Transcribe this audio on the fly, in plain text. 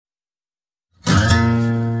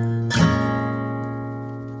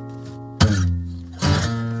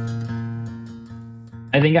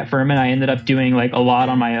think at Furman, I ended up doing like a lot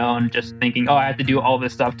on my own, just thinking, oh, I have to do all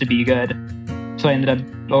this stuff to be good. So I ended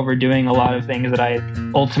up overdoing a lot of things that I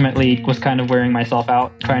ultimately was kind of wearing myself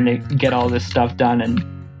out, trying to get all this stuff done and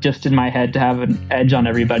just in my head to have an edge on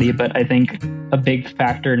everybody. But I think a big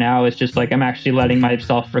factor now is just like I'm actually letting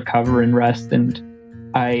myself recover and rest, and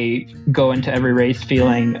I go into every race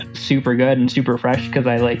feeling super good and super fresh because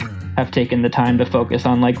I like have taken the time to focus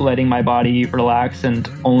on like letting my body relax and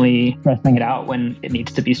only stressing it out when it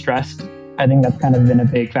needs to be stressed. I think that's kind of been a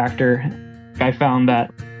big factor. I found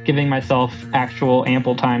that giving myself actual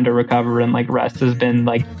ample time to recover and like rest has been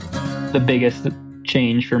like the biggest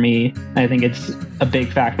change for me. I think it's a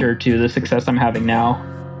big factor to the success I'm having now.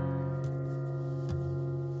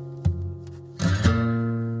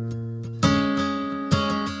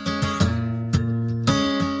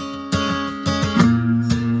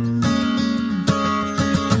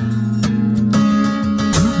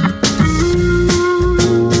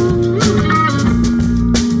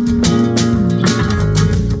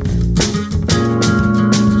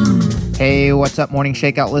 Hey, what's up, Morning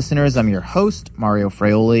Shakeout listeners? I'm your host, Mario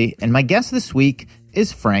Fraioli, and my guest this week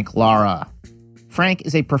is Frank Lara. Frank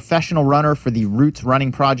is a professional runner for the Roots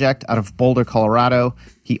Running Project out of Boulder, Colorado.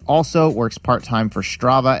 He also works part-time for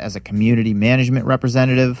Strava as a community management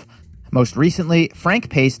representative. Most recently,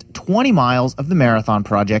 Frank paced 20 miles of the Marathon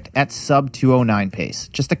Project at sub-209 pace,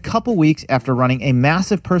 just a couple weeks after running a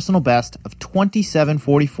massive personal best of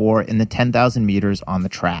 27:44 in the 10,000 meters on the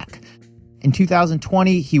track. In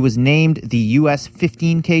 2020, he was named the U.S.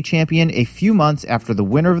 15K champion a few months after the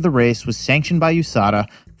winner of the race was sanctioned by USADA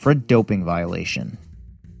for a doping violation.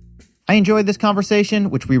 I enjoyed this conversation,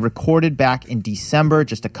 which we recorded back in December,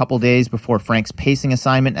 just a couple days before Frank's pacing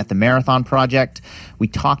assignment at the Marathon Project. We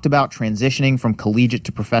talked about transitioning from collegiate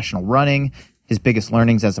to professional running, his biggest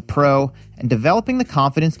learnings as a pro, and developing the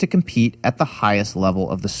confidence to compete at the highest level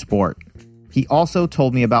of the sport. He also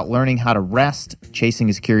told me about learning how to rest, chasing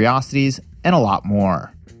his curiosities, and a lot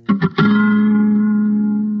more.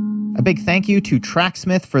 A big thank you to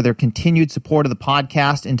Tracksmith for their continued support of the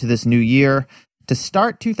podcast into this new year. To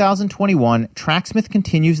start 2021, Tracksmith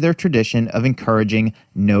continues their tradition of encouraging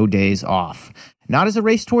no days off. Not as a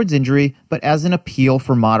race towards injury, but as an appeal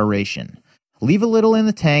for moderation. Leave a little in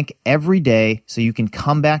the tank every day so you can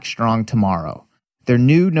come back strong tomorrow. Their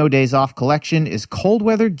new No Days Off collection is cold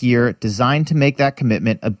weather gear designed to make that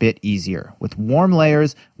commitment a bit easier, with warm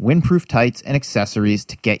layers, windproof tights, and accessories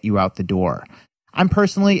to get you out the door. I'm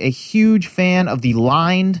personally a huge fan of the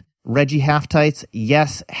lined Reggie half tights.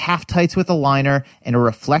 Yes, half tights with a liner and a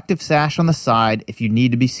reflective sash on the side if you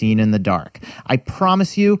need to be seen in the dark. I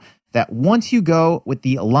promise you that once you go with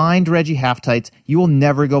the lined Reggie half tights, you will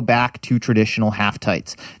never go back to traditional half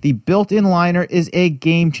tights. The built-in liner is a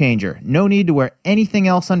game changer. No need to wear anything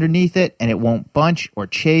else underneath it, and it won't bunch or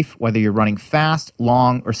chafe whether you're running fast,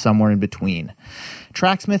 long, or somewhere in between.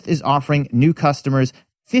 Tracksmith is offering new customers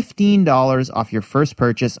 $15 off your first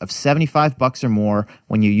purchase of $75 or more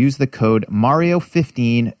when you use the code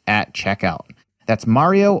Mario15 at checkout. That's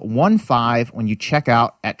Mario15 when you check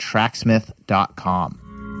out at tracksmith.com.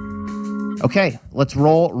 Okay, let's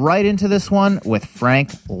roll right into this one with Frank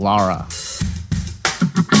Lara.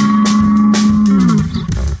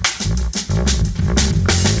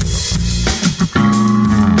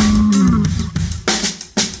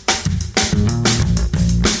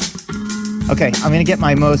 Okay, I'm going to get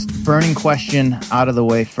my most burning question out of the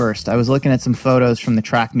way first. I was looking at some photos from the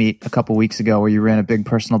track meet a couple weeks ago where you ran a big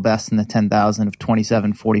personal best in the 10,000 of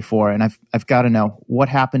 27:44, and I've got to know, what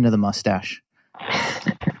happened to the mustache?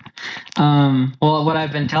 Well, what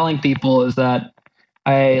I've been telling people is that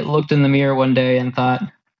I looked in the mirror one day and thought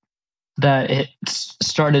that it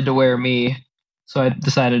started to wear me, so I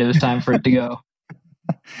decided it was time for it to go.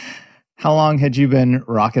 How long had you been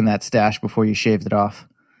rocking that stash before you shaved it off?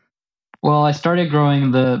 Well, I started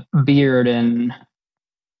growing the beard in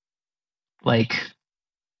like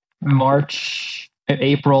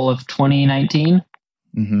April of 2019.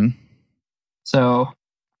 Mm-hmm. So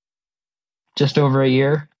just over a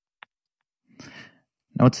year.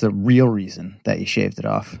 Now, what's the real reason that you shaved it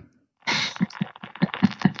off?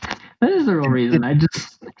 That is the real reason. I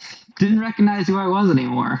just didn't recognize who I was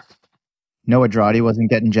anymore. Noah Droddy wasn't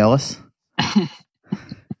getting jealous?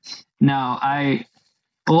 No, I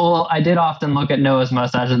did often look at Noah's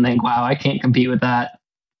mustache and think, wow, I can't compete with that.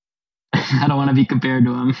 I don't want to be compared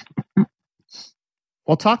to him.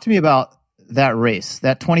 Well, talk to me about that race.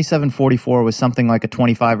 That 27:44 was something like a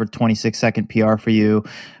 25 or 26 second PR for you,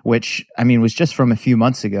 which, I mean, was just from a few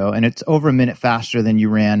months ago. And it's over a minute faster than you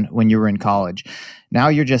ran when you were in college. Now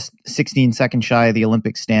you're just 16 seconds shy of the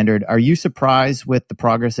Olympic standard. Are you surprised with the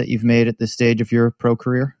progress that you've made at this stage of your pro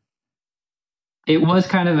career? It was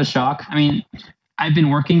kind of a shock. I mean, I've been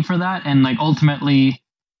working for that, and like ultimately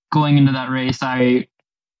going into that race, I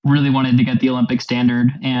really wanted to get the Olympic standard,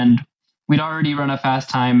 and we'd already run a fast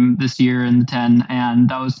time this year in the 10, and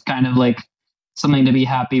that was kind of like something to be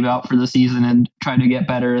happy about for the season and try to get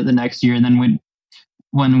better the next year. And then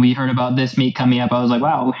when we heard about this meet coming up, I was like,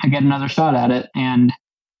 wow, I get another shot at it, and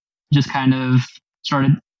just kind of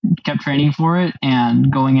kept training for it.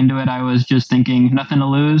 And going into it, I was just thinking nothing to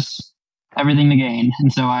lose, everything to gain.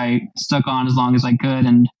 And so I stuck on as long as I could,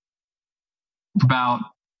 and about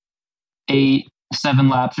 7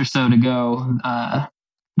 laps or so to go,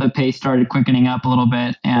 the pace started quickening up a little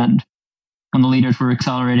bit, and when the leaders were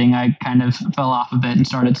accelerating, I kind of fell off a bit and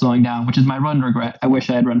started slowing down, which is my run regret. I wish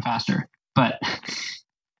I had run faster, but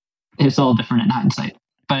it's all different in hindsight.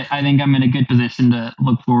 But I think I'm in a good position to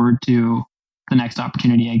look forward to the next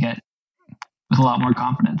opportunity I get with a lot more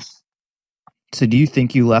confidence. So do you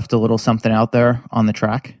think you left a little something out there on the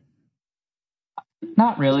track?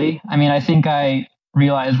 Not really. I mean, I think I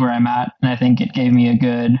realized where I'm at, and I think it gave me a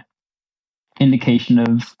good indication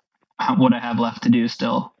of what I have left to do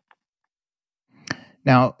still.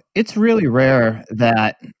 Now, it's really rare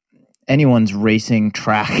that anyone's racing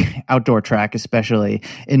track, outdoor track especially,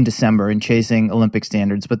 in December and chasing Olympic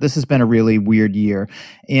standards, but this has been a really weird year.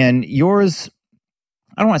 And yours,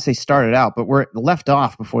 I don't want to say started out, but where it left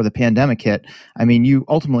off before the pandemic hit, I mean, you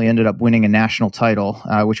ultimately ended up winning a national title,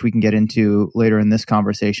 which we can get into later in this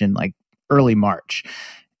conversation, like early March.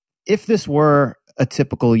 If this were a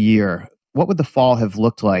typical year, what would the fall have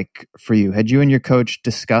looked like for you? Had you and your coach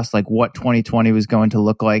discussed like what 2020 was going to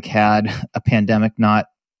look like had a pandemic not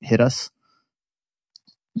hit us?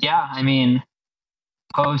 Yeah, I mean,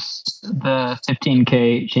 post the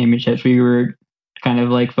 15K championships, we were kind of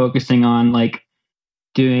like focusing on like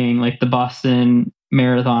doing like the Boston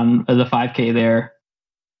Marathon or the 5K there,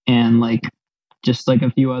 and like just like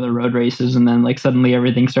a few other road races. And then like suddenly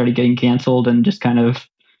everything started getting canceled, and just kind of,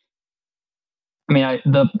 I mean,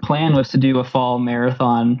 the plan was to do a fall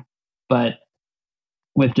marathon, but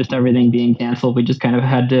with just everything being canceled, we just kind of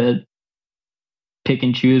had to pick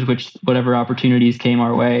and choose whatever opportunities came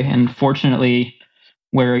our way. And fortunately,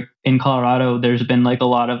 where in Colorado, there's been like a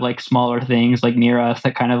lot of like smaller things like near us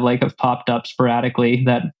that kind of like have popped up sporadically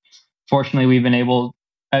that fortunately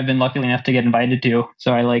I've been lucky enough to get invited to.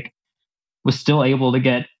 So I like was still able to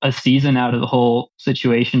get a season out of the whole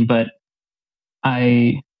situation, but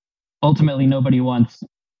ultimately nobody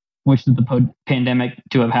wished the pandemic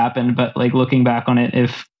to have happened. But like looking back on it,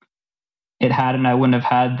 if it hadn't, I wouldn't have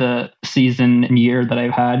had the season and year that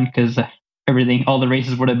I've had, because all the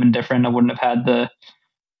races would have been different. I wouldn't have had the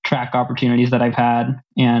track opportunities that I've had.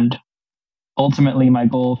 And ultimately my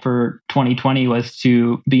goal for 2020 was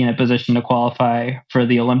to be in a position to qualify for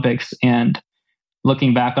the Olympics. And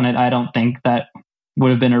looking back on it, I don't think that would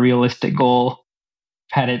have been a realistic goal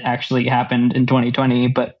had it actually happened in 2020.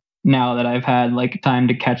 But now that I've had like time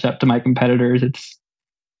to catch up to my competitors, it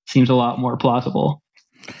seems a lot more plausible.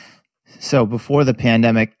 So before the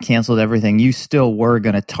pandemic canceled everything, you still were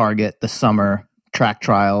going to target the summer track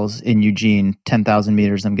trials in Eugene, 10,000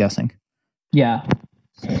 meters, I'm guessing. Yeah,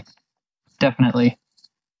 definitely.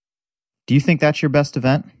 Do you think that's your best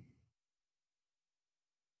event?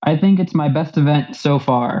 I think it's my best event so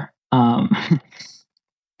far.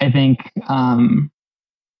 I think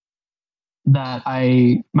that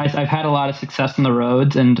I've had a lot of success on the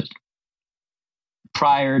roads, and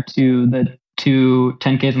prior to the 2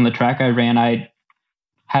 10Ks on the track I ran, I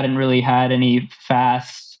hadn't really had any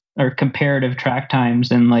fast or comparative track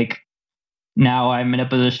times, and like now I'm in a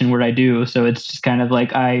position where I do. So it's just kind of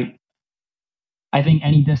like I think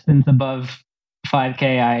any distance above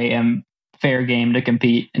 5K, I am fair game to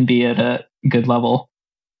compete and be at a good level.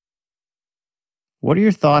 What are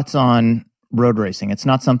your thoughts on road racing? It's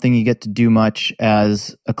not something you get to do much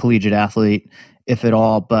as a collegiate athlete, if at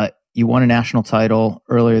all, but you won a national title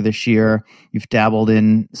earlier this year. You've dabbled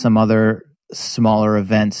in some other smaller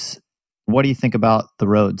events. What do you think about the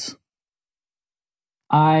roads?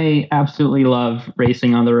 I absolutely love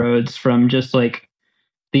racing on the roads, from just like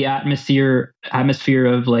the atmosphere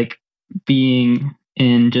of like being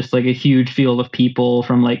in just like a huge field of people,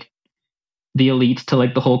 from like the elites to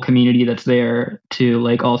like the whole community that's there, to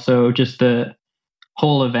like also just the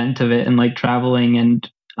whole event of it, and like traveling and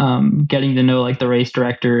getting to know like the race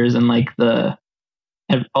directors and like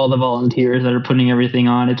all the volunteers that are putting everything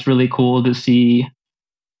on. It's really cool to see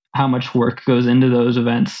how much work goes into those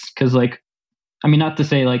events. Cause like, I mean, not to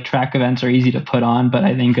say like track events are easy to put on, but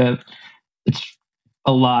I think it's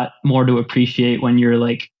a lot more to appreciate when you're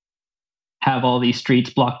like, have all these streets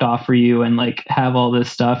blocked off for you and like have all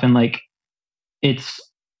this stuff. And like, it's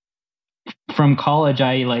from college,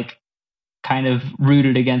 I like kind of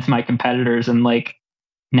rooted against my competitors. And like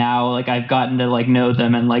now, like I've gotten to like know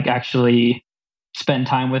them and like actually spend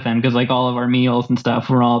time with them because like all of our meals and stuff,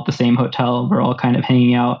 we're all at the same hotel. We're all kind of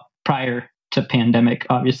hanging out prior to pandemic,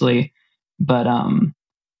 obviously. But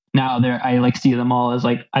now I like see them all as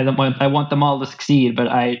like I want them all to succeed, but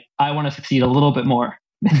I want to succeed a little bit more.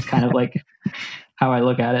 It's kind of like how I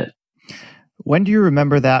look at it. When do you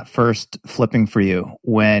remember that first flipping for you,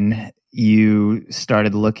 when you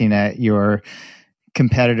started looking at your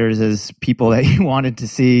competitors as people that you wanted to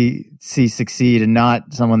see succeed and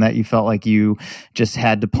not someone that you felt like you just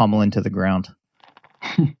had to pummel into the ground?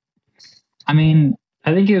 I mean,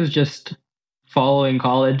 I think it was just following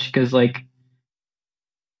college because like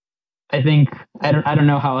I think I don't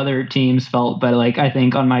know how other teams felt, but like I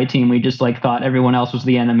think on my team we just like thought everyone else was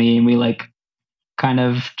the enemy and we like kind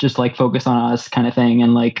of just like focus on us kind of thing.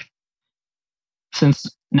 And like since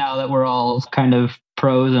now that we're all kind of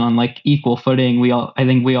pros and on like equal footing, I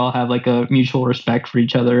think we all have like a mutual respect for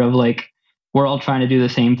each other of like we're all trying to do the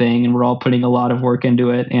same thing and we're all putting a lot of work into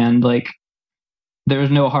it. And like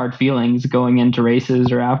there's no hard feelings going into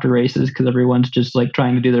races or after races because everyone's just like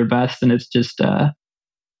trying to do their best. And it's just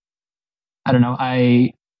I don't know.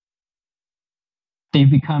 They've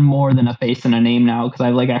become more than a face and a name now because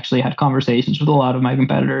I've like actually had conversations with a lot of my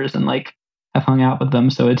competitors and like I've hung out with them.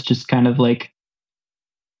 So it's just kind of like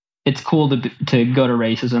it's cool to go to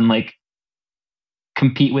races and like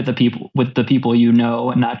compete with the people you know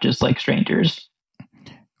and not just like strangers.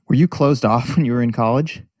 Were you closed off when you were in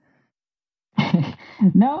college?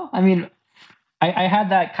 No, I mean, I had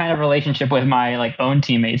that kind of relationship with my like own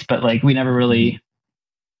teammates, but like we didn't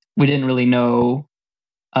really know,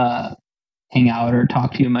 hang out or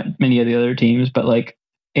talk to many of the other teams. But like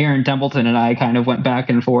Aaron Templeton and I kind of went back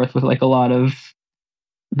and forth with like a lot of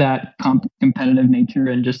that competitive nature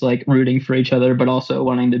and just like rooting for each other, but also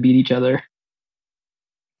wanting to beat each other.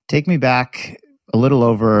 Take me back a little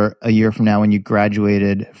over a year from now when you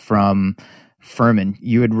graduated from Furman.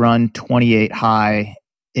 You had run 28 high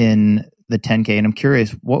in the 10K, and I'm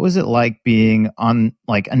curious, what was it like being on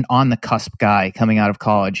like an on the cusp guy coming out of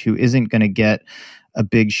college who isn't going to get a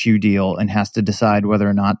big shoe deal and has to decide whether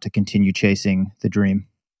or not to continue chasing the dream?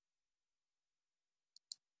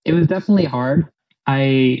 It was definitely hard.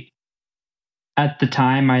 At the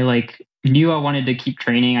time, I like knew I wanted to keep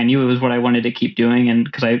training. I knew it was what I wanted to keep doing. And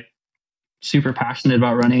because I'm super passionate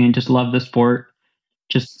about running and just love the sport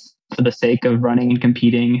just for the sake of running and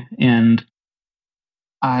competing. And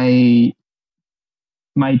my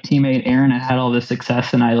teammate Aaron had all this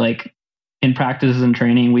success, and I like in practices and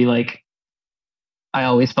training, I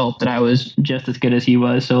always felt that I was just as good as he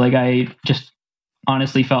was. So like I just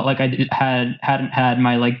honestly felt like hadn't had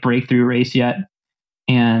my like breakthrough race yet,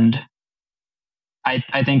 and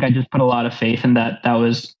I think I just put a lot of faith in that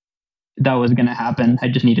was going to happen. I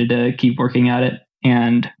just needed to keep working at it,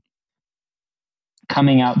 and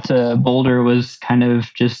coming out to Boulder was kind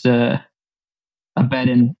of just a bet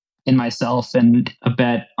in myself and a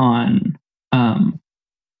bet on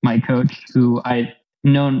my coach, who I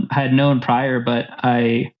had known prior, but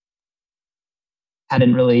I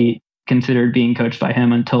hadn't really considered being coached by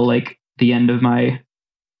him until like the end of my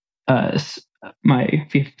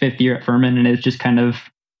fifth year at Furman, and it's just kind of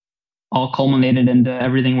all culminated into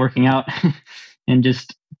everything working out, and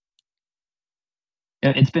just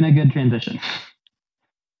it's been a good transition.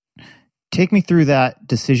 Take me through that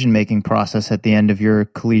decision-making process at the end of your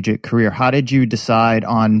collegiate career. How did you decide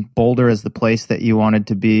on Boulder as the place that you wanted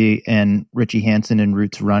to be and Richie Hansen and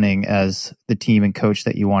Roots Running as the team and coach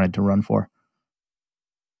that you wanted to run for?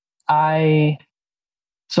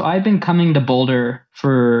 So I've been coming to Boulder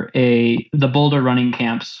for the Boulder Running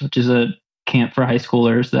Camps, which is a camp for high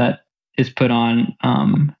schoolers that is put on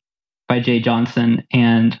by Jay Johnson.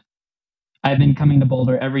 And I've been coming to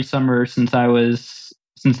Boulder every summer since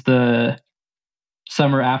the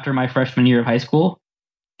summer after my freshman year of high school.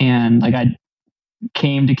 And like I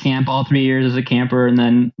came to camp all 3 years as a camper, and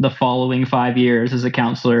then the following 5 years as a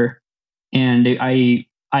counselor. And I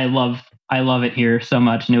love it here so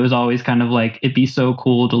much. And it was always kind of like, it'd be so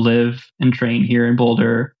cool to live and train here in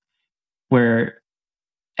Boulder, where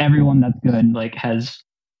everyone that's good like has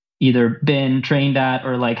either been trained at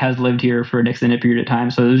or like has lived here for an extended period of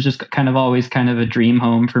time. So it was just kind of always kind of a dream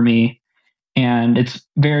home for me. And it's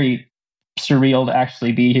very surreal to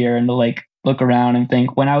actually be here and to like look around and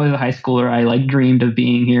think when I was a high schooler, I like dreamed of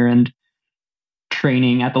being here and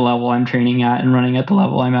training at the level I'm training at and running at the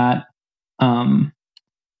level I'm at. Um,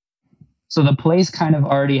 so the place kind of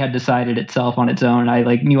already had decided itself on its own. I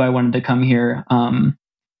like knew I wanted to come here.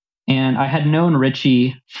 And I had known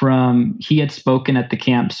Richie he had spoken at the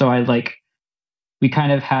camp. So we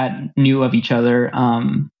kind of knew of each other.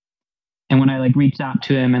 And when I like reached out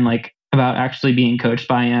to him and like about actually being coached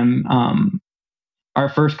by him, our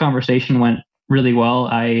first conversation went really well.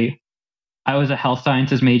 I was a health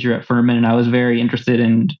sciences major at Furman, and I was very interested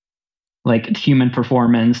in like human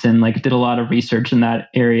performance and like did a lot of research in that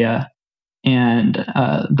area. And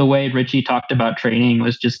the way Richie talked about training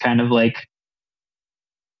was just kind of like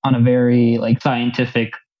on a very like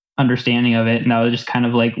scientific understanding of it. And that was just kind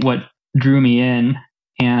of like what drew me in.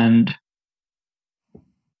 And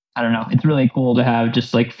I don't know, it's really cool to have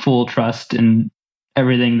just like full trust in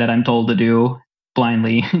everything that I'm told to do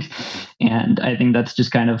blindly. And I think that's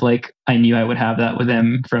just kind of like, I knew I would have that with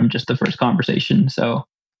him from just the first conversation. So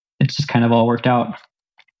it's just kind of all worked out.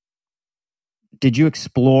 Did you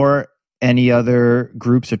explore any other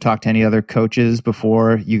groups or talk to any other coaches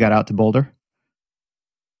before you got out to Boulder?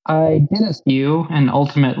 I did a few, and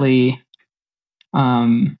ultimately,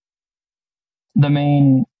 the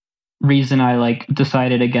main reason I like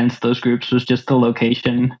decided against those groups was just the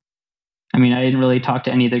location. I mean, I didn't really talk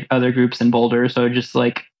to any of the other groups in Boulder, so just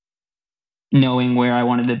like knowing where I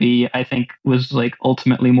wanted to be, I think was like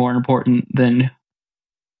ultimately more important than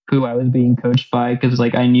who I was being coached by, because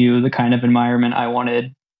like I knew the kind of environment I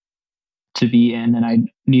wanted to be in, and I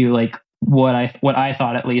knew like what I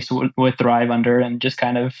thought at least would thrive under, and just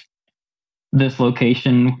kind of this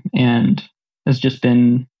location and has just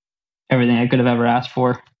been everything I could have ever asked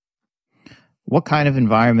for. What kind of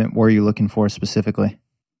environment were you looking for specifically?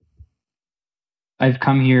 I've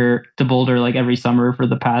come here to Boulder like every summer for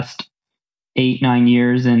the past 8-9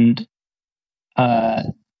 years, and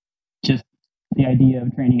just the idea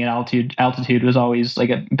of training at altitude was always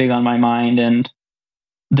like big on my mind, and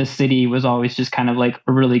the city was always just kind of like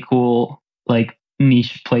a really cool like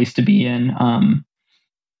niche place to be in.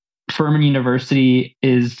 Furman University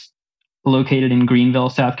is located in Greenville,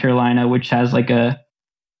 South Carolina, which has like a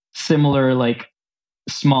similar like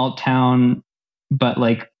small town, but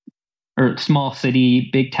like or small city,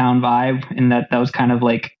 big town vibe, and that was kind of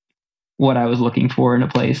like what I was looking for in a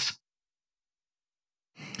place.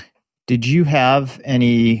 Did you have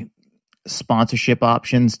any sponsorship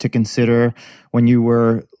options to consider when you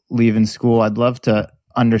were leaving school? I'd love to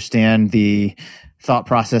understand the thought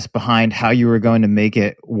process behind how you were going to make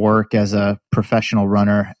it work as a professional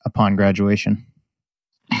runner upon graduation.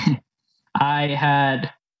 I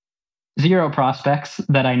had zero prospects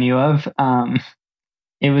that I knew of.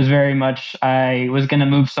 It was very much I was going to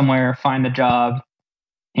move somewhere, find a job,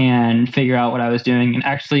 and figure out what I was doing. And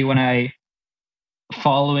actually,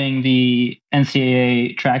 following the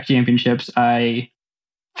NCAA track championships, I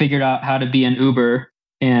figured out how to be an Uber,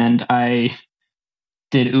 and I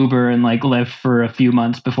did Uber and like lived for a few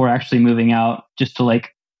months before actually moving out, just to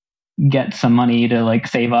like get some money to like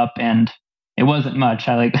save up. And it wasn't much.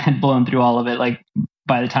 I like had blown through all of it like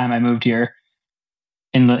by the time I moved here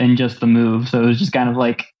in just the move. So it was just kind of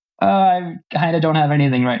like I kind of don't have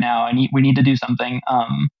anything right now. We need to do something.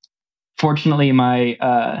 Fortunately,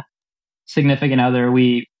 my significant other,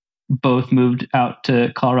 we both moved out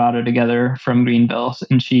to Colorado together from Greenville,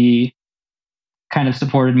 and she kind of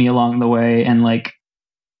supported me along the way, and like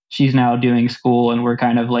she's now doing school, and we're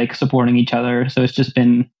kind of like supporting each other. So it's just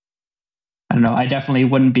been, I don't know, I definitely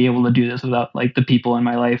wouldn't be able to do this without like the people in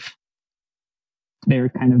my life. They're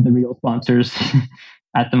kind of the real sponsors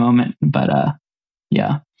at the moment, but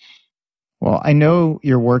yeah. Well, I know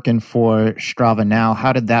you're working for Strava now.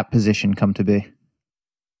 How did that position come to be?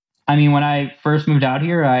 I mean, when I first moved out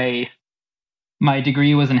here, my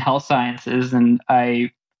degree was in health sciences, and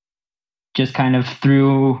I just kind of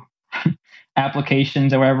threw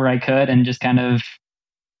applications wherever I could, and just kind of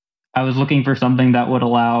I was looking for something that would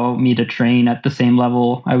allow me to train at the same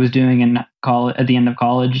level I was doing in college at the end of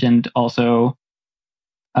college, and also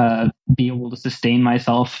be able to sustain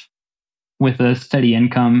myself with a steady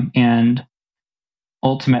income. And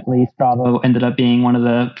ultimately, Strava ended up being one of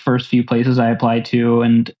the first few places I applied to,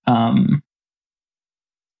 and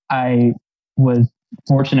I was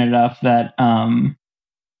fortunate enough that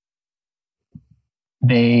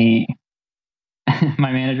they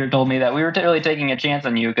my manager told me that we were really taking a chance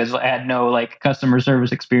on you because I had no like customer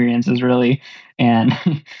service experiences really, and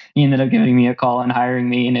he ended up giving me a call and hiring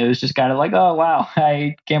me, and it was just kind of like, oh wow,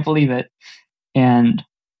 I can't believe it. And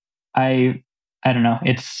I don't know,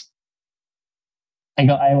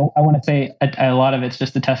 I want to say a lot of it's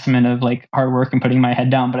just a testament of like hard work and putting my head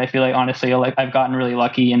down. But I feel like honestly, like I've gotten really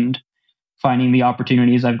lucky and finding the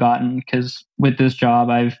opportunities I've gotten because with this job,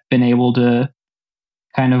 I've been able to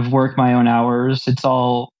kind of work my own hours. It's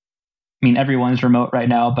all, I mean, everyone's remote right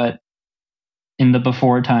now, but in the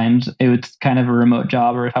before times, it was kind of a remote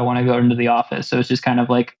job, or if I want to go into the office. So it's just kind of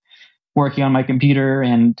like working on my computer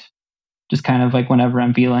and just kind of like whenever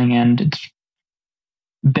I'm feeling. And it's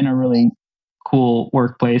been a really cool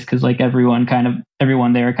workplace because like everyone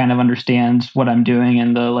there kind of understands what I'm doing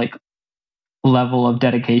and the like level of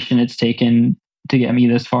dedication it's taken to get me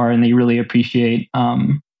this far, and they really appreciate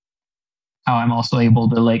how I'm also able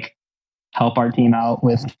to like help our team out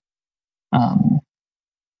with um,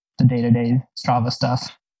 the day-to-day Strava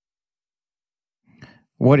stuff.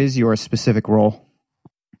 What is your specific role?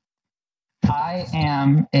 I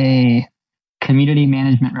am a community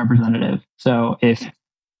management representative. So if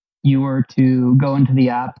you were to go into the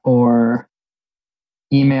app or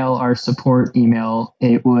email our support email,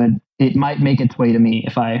 it might make its way to me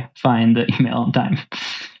if I find the email in time.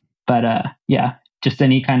 But yeah, just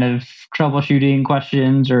any kind of troubleshooting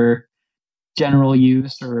questions or general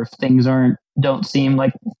use, or if things don't seem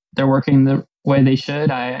like they're working the way they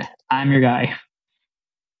should, I'm your guy.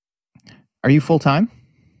 Are you full-time?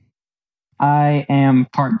 I am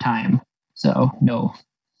part-time, so no.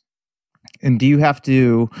 And do you have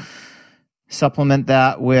to supplement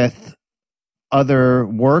that with other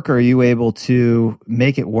work, or are you able to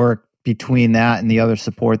make it work between that and the other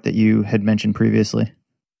support that you had mentioned previously?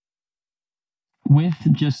 With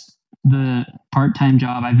just the part-time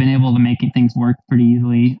job, I've been able to make things work pretty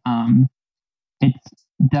easily. It's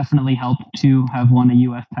definitely helped to have won a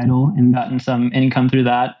U.S. title and gotten some income through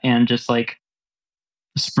that, and just like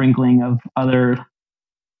sprinkling of other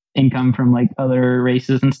income from like other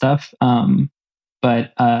races and stuff.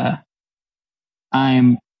 But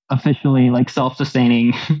I'm officially like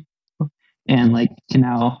self-sustaining and like can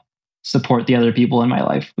now support the other people in my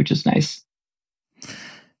life, which is nice.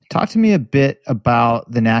 Talk to me a bit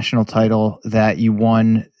about the national title that you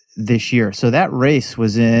won this year. So that race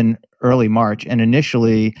was in early March, and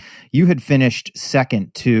initially you had finished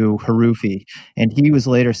second to Harufi, and he was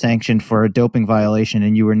later sanctioned for a doping violation,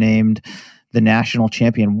 and you were named the national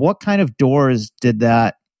champion. What kind of doors did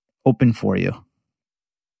that open for you?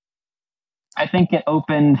 I think it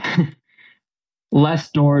opened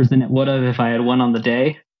less doors than it would have if I had won on the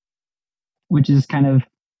day, which is kind of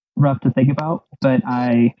rough to think about. But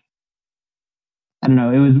I don't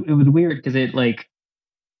know. It was weird because it like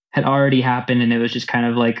had already happened, and it was just kind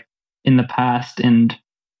of like in the past, and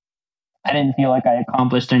I didn't feel like I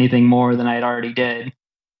accomplished anything more than I had already did.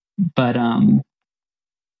 But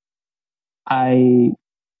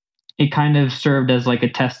it kind of served as like a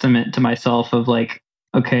testament to myself of like,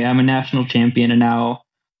 okay, I'm a national champion, and now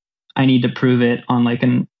I need to prove it on like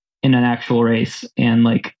in an actual race. And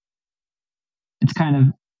like it's kind of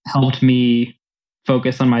helped me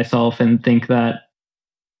focus on myself and think that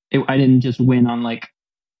I didn't just win on like,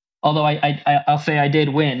 although I'll say I did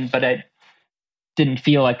win, but I didn't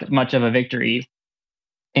feel like much of a victory.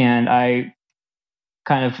 And I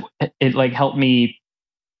kind of, it like helped me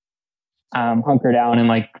hunker down and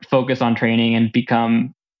like focus on training and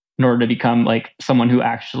in order to become like someone who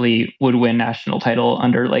actually would win national title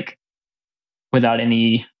under like without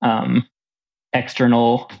any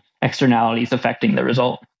externalities affecting the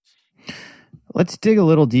result. Let's dig a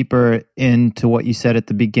little deeper into what you said at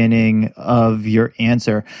the beginning of your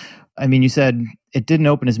answer. I mean, you said it didn't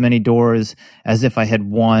open as many doors as if I had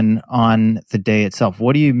won on the day itself.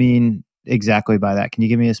 What do you mean exactly by that? Can you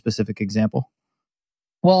give me a specific example?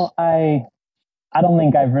 Well, I don't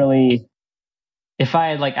think I've really, if I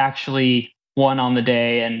had like actually won on the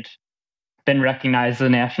day and been recognized as a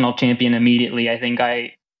national champion immediately, I think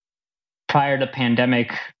prior to the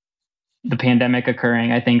pandemic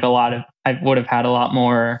occurring, I think I would have had a lot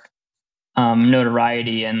more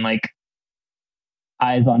notoriety and like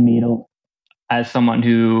eyes on me as someone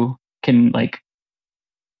who can like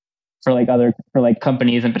for like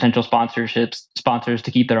companies and potential sponsors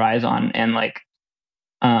to keep their eyes on. And like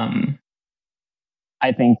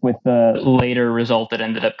I think with the later result, it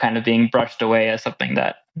ended up kind of being brushed away as something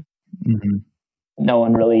that no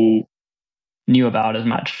one really knew about as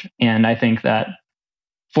much. And I think that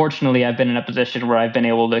fortunately I've been in a position where I've been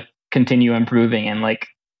able to continue improving, and like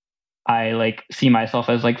I like see myself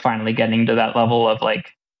as like finally getting to that level of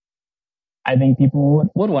like I think people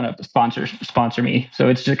would want to sponsor me. So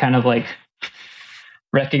it's just kind of like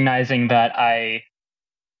recognizing that I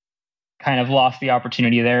kind of lost the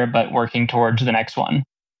opportunity there, but working towards the next one.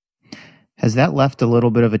 Has that left a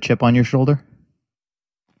little bit of a chip on your shoulder?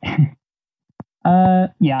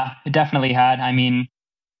 Yeah, it definitely had. I mean,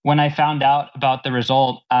 when I found out about the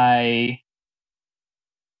result, like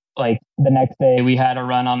the next day we had a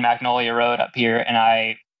run on Magnolia Road up here, and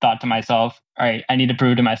I thought to myself, all right, I need to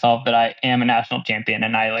prove to myself that I am a national champion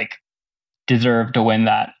and I like deserve to win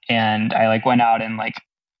that. And I like went out and like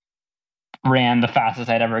ran the fastest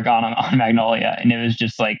I'd ever gone on Magnolia. And it was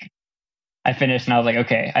just like, I finished and I was like,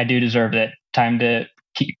 okay, I do deserve it. Time to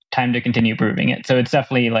continue proving it. So it's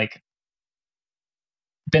definitely like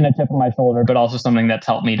been a tip on my shoulder, but also something that's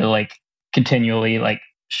helped me to like continually like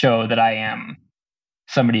show that I am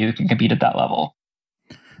somebody who can compete at that level.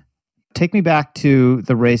 Take me back to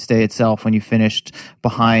the race day itself when you finished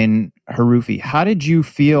behind Harufi. How did you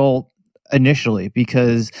feel initially?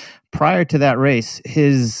 Because prior to that race,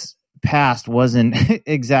 his past wasn't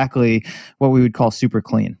exactly what we would call super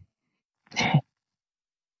clean.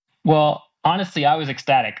 Well, honestly, I was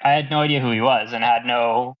ecstatic. I had no idea who he was and had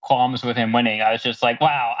no qualms with him winning. I was just like,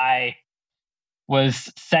 wow, I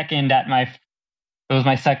was second at it was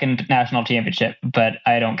my second national championship, but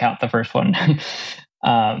I don't count the first one.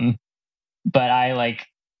 But I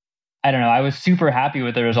don't know, I was super happy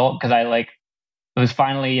with the result because I like was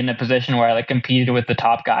finally in a position where I like competed with the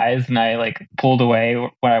top guys and I like pulled away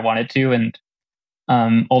when I wanted to and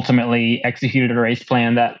ultimately executed a race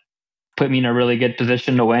plan that put me in a really good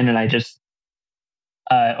position to win. And I just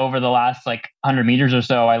over the last like 100 meters or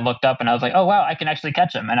so, I looked up and I was like, oh wow, I can actually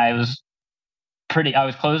catch him. And I was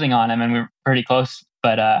closing on him and we were pretty close,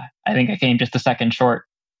 but I think I came just a second short.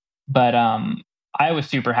 But I was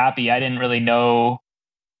super happy. I didn't really know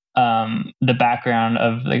the background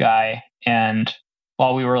of the guy. And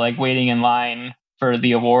while we were like waiting in line for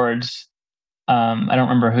the awards, I don't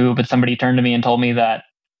remember who, but somebody turned to me and told me that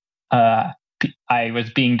I was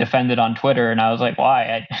being defended on Twitter. And I was like,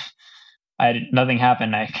 why? Nothing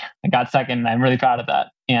happened. I got second. I'm really proud of that.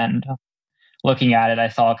 And looking at it, I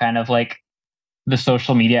saw kind of like the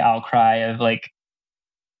social media outcry of like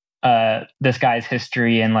this guy's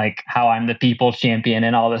history and like how I'm the people's champion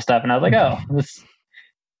and all this stuff. And I was like, oh,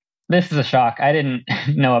 this is a shock. I didn't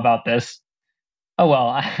know about this. Oh well,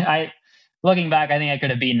 I looking back, I think I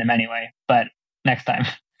could have beaten him anyway, but next time.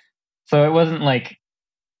 So it wasn't like,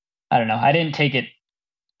 I don't know. I didn't take it.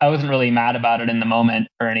 I wasn't really mad about it in the moment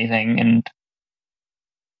or anything. And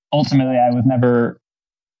ultimately, I was never,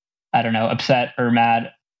 I don't know, upset or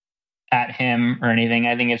mad at him or anything.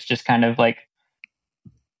 I think it's just kind of like,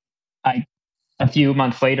 a few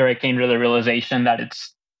months later, I came to the realization that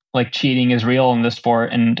it's like cheating is real in the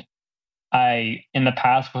sport. And I, in the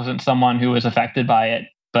past, wasn't someone who was affected by it.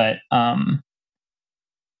 But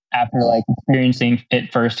after like experiencing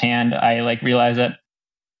it firsthand, I like realized that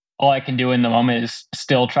all I can do in the moment is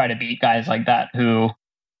still try to beat guys like that who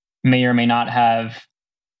may or may not have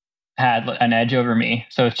had an edge over me.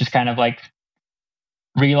 So it's just kind of like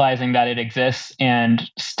realizing that it exists and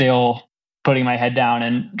still putting my head down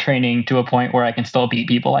and training to a point where I can still beat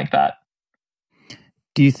people like that.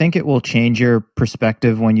 Do you think it will change your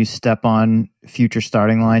perspective when you step on future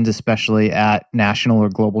starting lines, especially at national or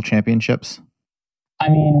global championships? I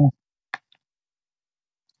mean,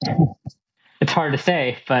 it's hard to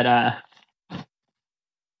say, but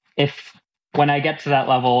if when I get to that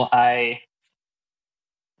level, I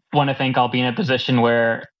want to think I'll be in a position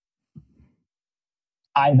where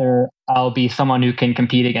either I'll be someone who can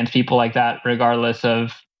compete against people like that, regardless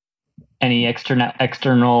of any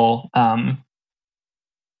external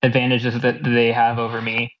advantages that they have over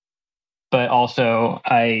me. But also,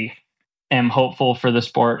 I am hopeful for the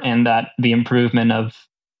sport and that the improvement of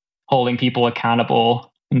holding people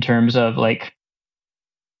accountable in terms of like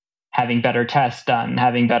having better tests done,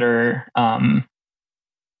 having better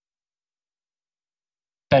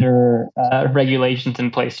regulations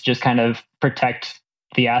in place to just kind of protect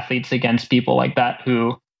the athletes against people like that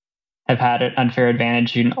who have had an unfair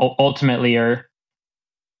advantage and ultimately are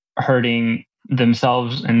hurting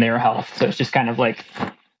themselves and their health. So it's just kind of like,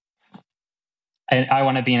 I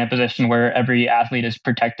want to be in a position where every athlete is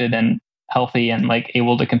protected and healthy and like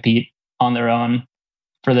able to compete on their own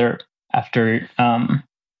for their after. I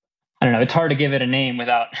don't know. It's hard to give it a name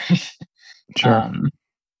without. Sure. I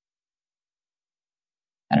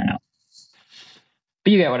don't know,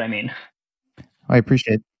 but you get what I mean. I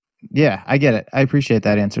appreciate. Yeah, I get it. I appreciate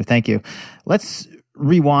that answer. Thank you. Let's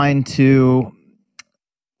rewind to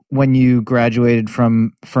when you graduated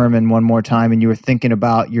from Furman one more time and you were thinking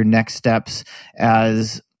about your next steps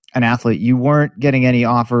as an athlete. You weren't getting any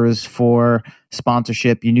offers for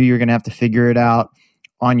sponsorship. You knew you were going to have to figure it out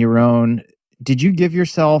on your own. Did you give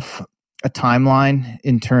yourself a timeline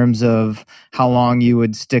in terms of how long you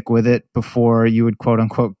would stick with it before you would quote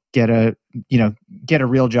unquote get a get a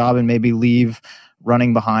real job and maybe leave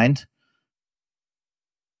running behind?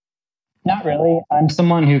 Not really. I'm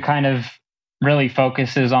someone who kind of really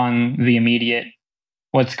focuses on the immediate,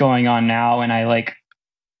 what's going on now, and I like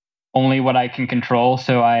only what I can control.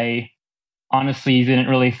 So I honestly didn't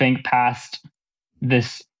really think past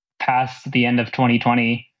the end of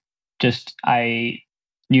 2020. Just I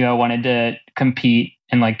knew I wanted to compete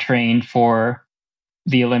and like train for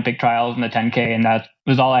the Olympic trials and the 10K, and that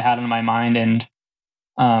was all I had on my mind. And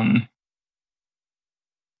I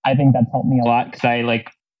think that's helped me a lot because I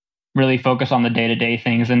like really focus on the day-to-day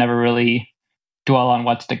things and never really dwell on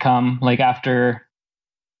what's to come. Like after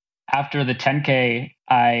the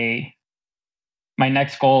 10K, my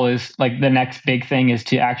next goal is like the next big thing is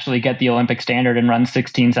to actually get the Olympic standard and run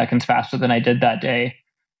 16 seconds faster than I did that day.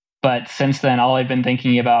 But since then, all I've been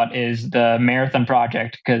thinking about is the marathon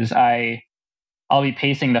project, because I'll be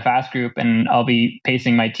pacing the fast group and I'll be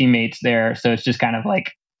pacing my teammates there. So it's just kind of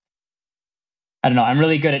like, I don't know, I'm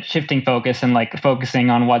really good at shifting focus and like focusing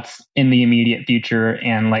on what's in the immediate future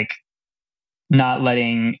and like not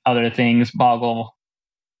letting other things boggle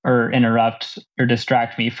or interrupt or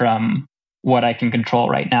distract me from what I can control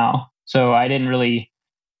right now. So I didn't really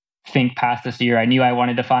think past this year. I knew I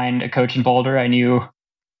wanted to find a coach in Boulder. I knew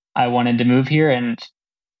I wanted to move here, and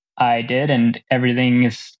I did. And everything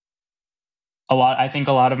is I think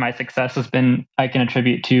a lot of my success has been, I can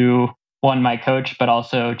attribute to one, my coach, but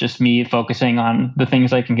also just me focusing on the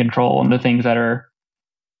things I can control and the things that are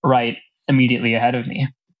right immediately ahead of me.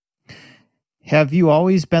 Have you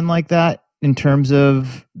always been like that in terms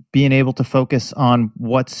of being able to focus on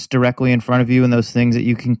what's directly in front of you and those things that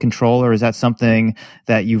you can control, or is that something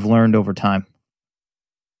that you've learned over time?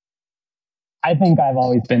 I think I've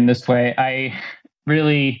always been this way. I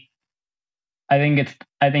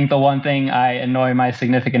think the one thing I annoy my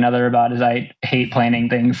significant other about is I hate planning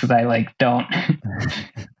things, because I like don't.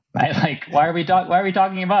 I like, why are we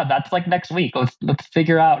talking about? That's like next week. Let's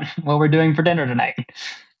figure out what we're doing for dinner tonight.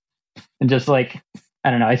 And just like,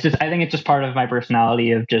 I don't know. I think it's just part of my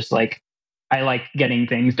personality of just like, I like getting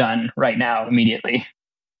things done right now, immediately.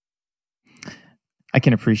 I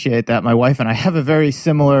can appreciate that. My wife and I have a very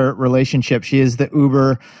similar relationship. She is the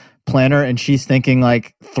Uber planner, and she's thinking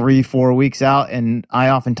like 3-4 weeks out, and I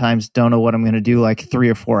oftentimes don't know what I'm going to do like 3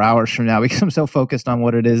 or 4 hours from now, because I'm so focused on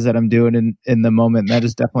what it is that I'm doing in the moment. And that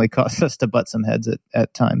has definitely caused us to butt some heads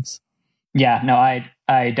at times. Yeah, no,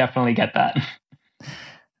 I definitely get that.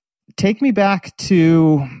 Take me back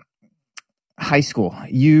to high school. I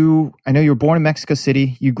know you were born in Mexico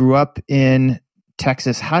City. You grew up in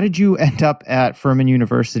Texas. How did you end up at Furman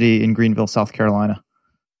University in Greenville, South Carolina?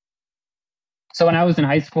 So when I was in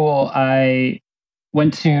high school, I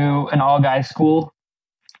went to an all-guys school,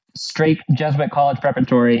 straight Jesuit college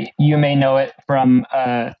preparatory. You may know it from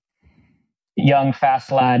a young, fast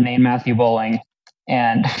lad named Matthew Bowling.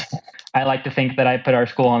 And I like to think that I put our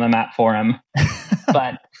school on the map for him.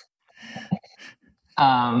 But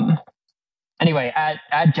anyway,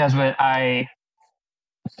 at Jesuit, I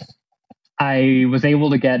was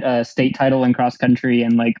able to get a state title in cross country,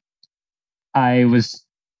 and like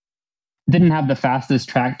didn't have the fastest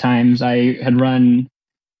track times. I had run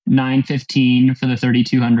 9:15 for the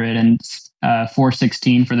 3200 and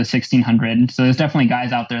 4:16 for the 1600. So there's definitely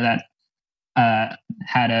guys out there that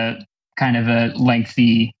had a kind of a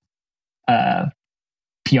lengthy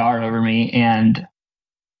PR over me, and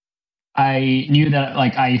I knew that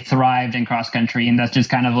like I thrived in cross country, and that's just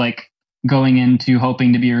kind of like going into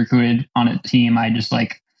hoping to be recruited on a team. I just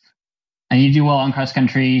like, I need to do well on cross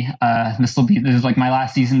country. This is like my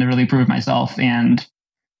last season to really prove myself. And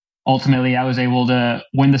ultimately I was able to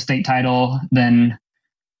win the state title. Then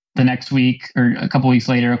the next week or a couple weeks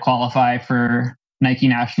later, qualify for Nike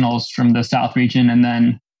Nationals from the South region. And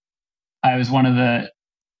then I was one of the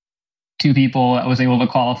 2 people that was able to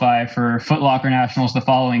qualify for Foot Locker Nationals the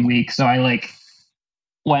following week. So I like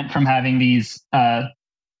went from having these,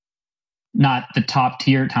 not the top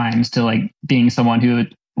tier times to like being someone who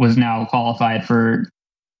was now qualified for,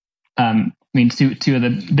 two of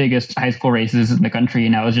the biggest high school races in the country.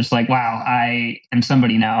 And I was just like, wow, I am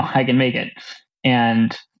somebody now. I can make it.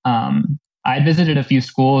 And I visited a few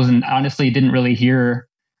schools and honestly didn't really hear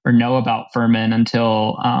or know about Furman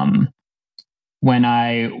until when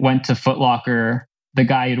I went to Foot Locker. The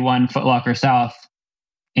guy who'd won Foot Locker South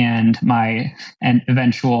and my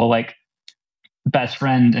eventual like best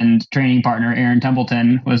friend and training partner, Aaron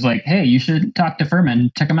Templeton, was like, hey, you should talk to Furman,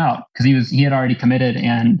 check him out. Cause he had already committed.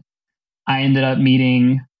 And I ended up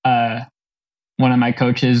meeting one of my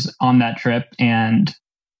coaches on that trip,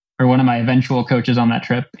 or one of my eventual coaches on that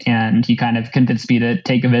trip. And he kind of convinced me to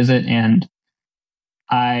take a visit. And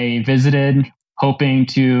I visited hoping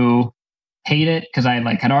to hate it because I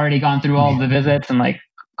like had already gone through all of the visits and like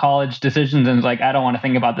college decisions and was like, I don't want to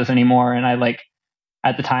think about this anymore. And I like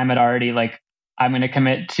at the time I'd already like, I'm going to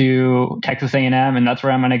commit to Texas A&M and that's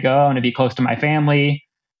where I'm going to go. I'm going to be close to my family,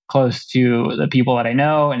 close to the people that I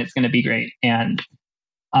know, and it's going to be great. And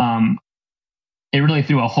it really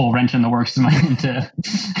threw a whole wrench in the works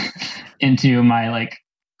into my like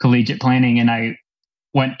collegiate planning. And I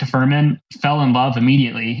went to Furman, fell in love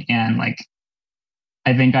immediately. And like,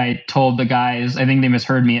 I think I told the guys, I think they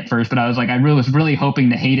misheard me at first, but I was like, I really was really hoping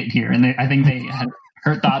to hate it here. And I think they had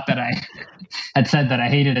thought that I had said that I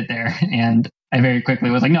hated it there. And I very quickly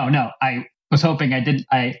was like, no, I was hoping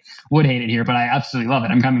I would hate it here, but I absolutely love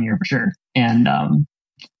it. I'm coming here for sure. And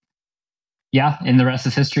and the rest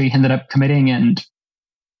is history. Ended up committing and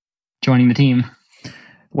joining the team.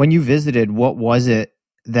 When you visited, what was it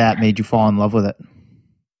that made you fall in love with it?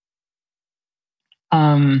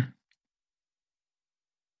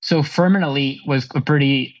 So Furman Elite was a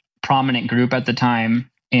pretty prominent group at the time,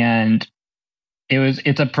 and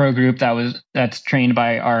it's a pro group that's trained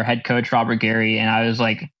by our head coach Robert Gary. And I was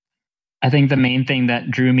like, I think the main thing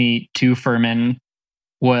that drew me to Furman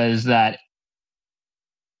was that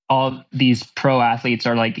all these pro athletes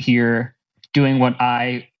are like here doing what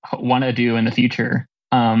I want to do in the future.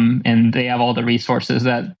 And they have all the resources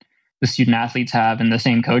that the student athletes have and the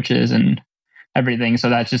same coaches and everything. So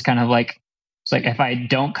that's just kind of like, it's like, if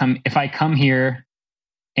I come here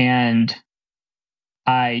and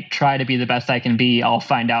I try to be the best I can be, I'll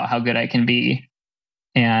find out how good I can be.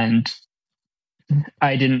 And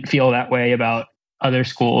I didn't feel that way about other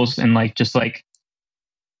schools. And like, just like,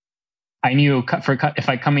 I knew if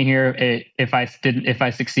I come in here, if I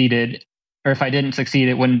succeeded, or if I didn't succeed,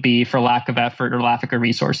 it wouldn't be for lack of effort or lack of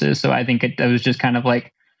resources. So I think it was just kind of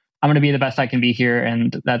like, I'm going to be the best I can be here.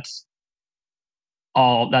 And that's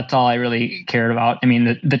all I really cared about. I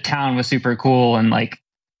mean, the town was super cool. And like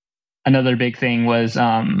another big thing was,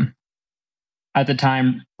 at the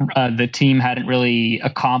time, the team hadn't really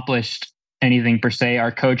accomplished anything per se.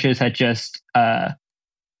 Our coaches had just,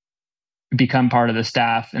 become part of the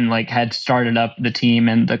staff and like had started up the team,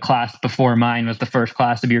 and the class before mine was the first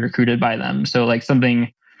class to be recruited by them. So like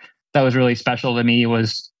something that was really special to me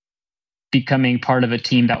was becoming part of a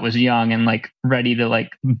team that was young and like ready to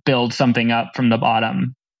like build something up from the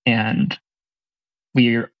bottom. And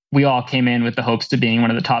we all came in with the hopes to being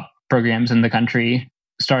one of the top programs in the country,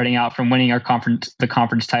 starting out from winning the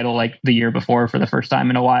conference title like the year before for the first time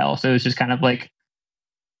in a while. So it was just kind of like,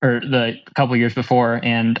 or the couple years before.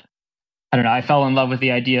 And I don't know, I fell in love with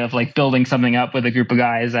the idea of like building something up with a group of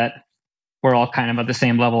guys that were all kind of at the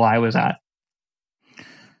same level I was at.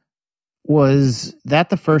 Was that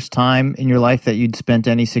the first time in your life that you'd spent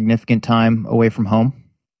any significant time away from home?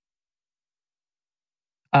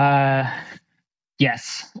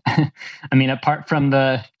 Yes. I mean, apart from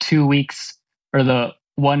the 2 weeks or the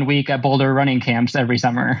 1 week at Boulder running camps every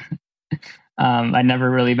summer, I'd never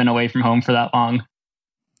really been away from home for that long.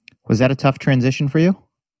 Was that a tough transition for you?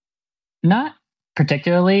 Not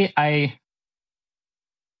particularly. The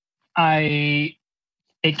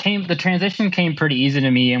transition came pretty easy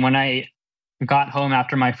to me. And when I got home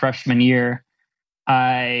after my freshman year,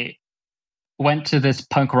 I went to this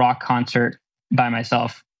punk rock concert by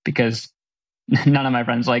myself because none of my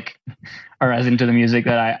friends are as into the music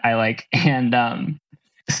that I like. And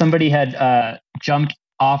somebody had jumped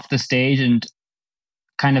off the stage and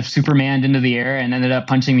kind of Supermaned into the air and ended up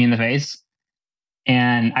punching me in the face.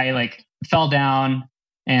 And I fell down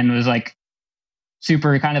and was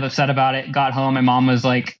super kind of upset about it. Got home. My mom was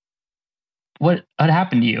like, what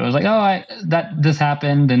happened to you? I was like, this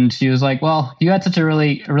happened. And she was like, well, you had such a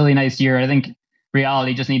really, really nice year. I think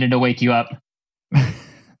reality just needed to wake you up.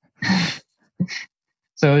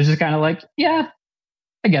 So it was just kind of like, yeah,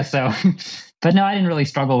 I guess so. But no, I didn't really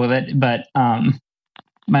struggle with it. But my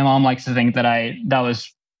mom likes to think that that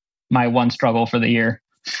was my one struggle for the year.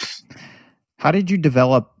 How did you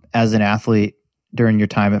develop as an athlete during your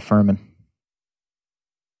time at Furman?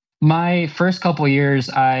 My first couple of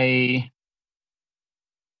years, I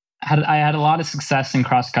had a lot of success in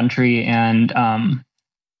cross country, and on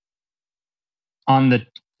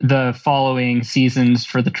the following seasons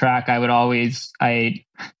for the track,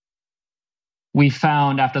 we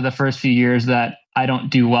found after the first few years that I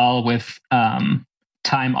don't do well with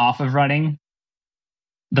time off of running.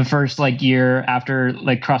 The first year after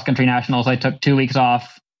cross country nationals, I took 2 weeks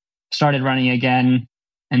off, started running again,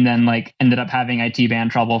 and then ended up having IT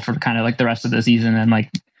band trouble for kind of the rest of the season. And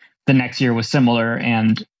the next year was similar.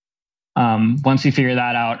 And once we figured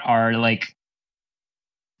that out, our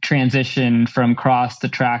transition from cross to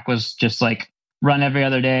track was just run every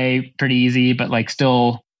other day, pretty easy, but like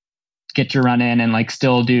still get your run in and like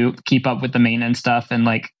still keep up with the maintenance stuff. And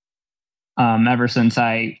like ever since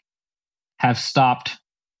I have stopped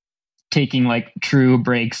taking like true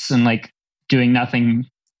breaks and like doing nothing,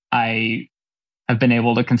 I have been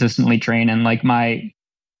able to consistently train. And like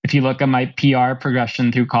if you look at my PR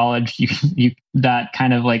progression through college, you that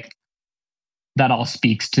kind of like that all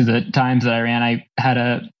speaks to the times that I ran.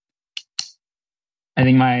 I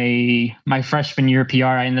think my freshman year PR,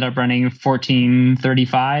 I ended up running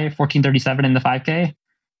 14:37 in the 5K,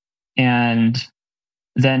 and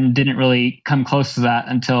then didn't really come close to that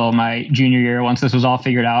until my junior year, once this was all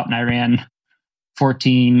figured out, and I ran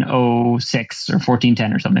 14:06 or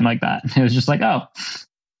 14:10 or something like that. It was just like, oh,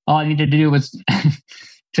 all I needed to do was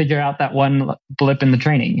figure out that one blip in the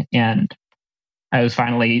training, and I was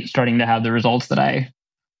finally starting to have the results that I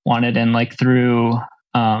wanted. And like through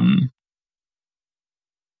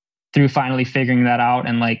finally figuring that out,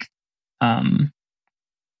 and like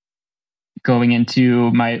going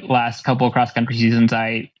into my last couple of cross country seasons,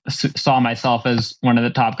 I saw myself as one of the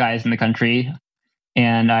top guys in the country.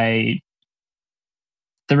 And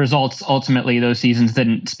the results ultimately, those seasons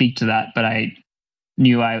didn't speak to that, but I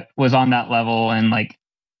knew I was on that level, and like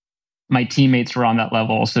my teammates were on that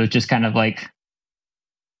level. So it's just kind of like,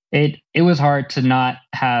 it was hard to not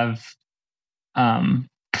have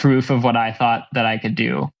proof of what I thought that I could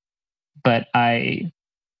do. But I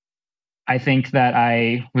think that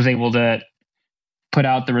I was able to put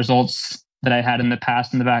out the results that I had in the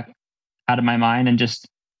past in the back out of my mind. And just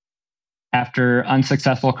after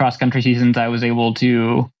unsuccessful cross country seasons, I was able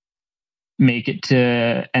to make it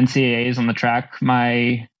to NCAAs on the track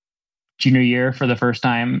my junior year for the first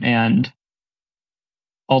time, and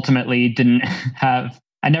ultimately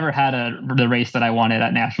I never had the race that I wanted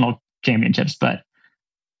at national championships, but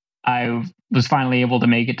I was finally able to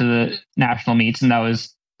make it to the national meets, and that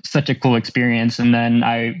was such a cool experience. And then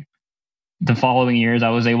the following years, I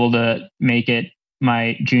was able to make it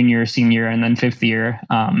my junior, senior, and then fifth year.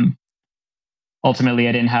 Ultimately,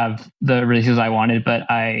 I didn't have the races I wanted, but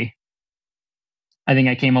I think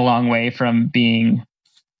I came a long way from being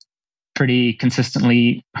pretty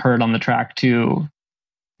consistently hurt on the track to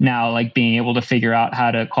now like being able to figure out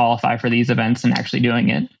how to qualify for these events and actually doing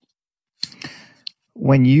it.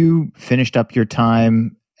 When you finished up your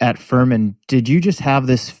time at Furman, did you just have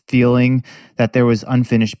this feeling that there was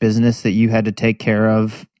unfinished business that you had to take care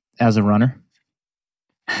of as a runner?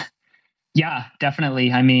 Yeah,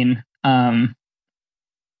 definitely. I mean,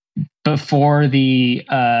 before the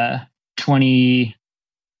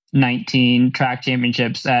 2019 track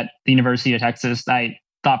championships at the University of Texas, I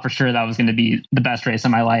thought for sure that was going to be the best race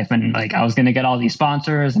of my life. And like, I was going to get all these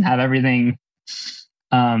sponsors and have everything,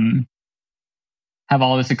 have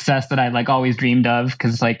all the success that I like always dreamed of.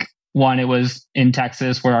 Cause like, one, it was in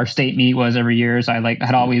Texas where our state meet was every year. So I like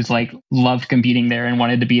had always like loved competing there and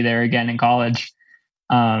wanted to be there again in college.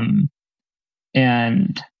 And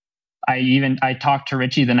I talked to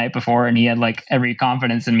Richie the night before, and he had like every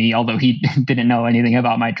confidence in me, although he didn't know anything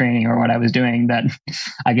about my training or what I was doing, that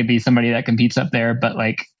I could be somebody that competes up there. But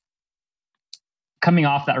like coming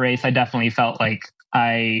off that race, I definitely felt like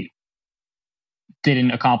I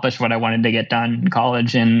didn't accomplish what I wanted to get done in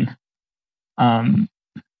college. And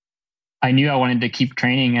I knew I wanted to keep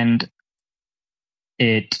training, and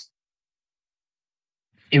it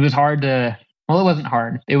was hard to, well, it wasn't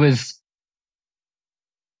hard. It was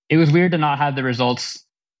weird to not have the results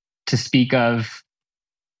to speak of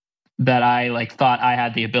that I like thought I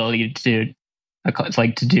had the ability to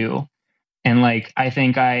do. And like, I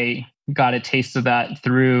think I got a taste of that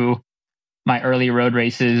through my early road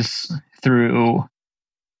races, through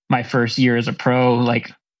my first year as a pro,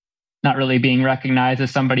 like not really being recognized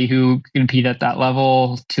as somebody who compete at that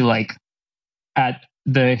level, to like at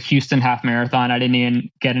the Houston half marathon, I didn't even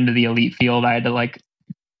get into the elite field. I had to like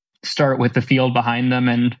start with the field behind them,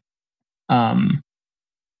 and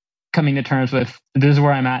coming to terms with, this is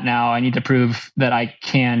where I'm at now. I need to prove that I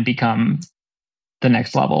can become the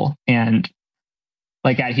next level. And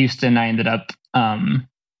like at Houston, I ended up at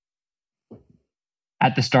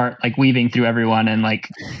the start, like weaving through everyone and like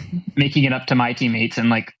making it up to my teammates, and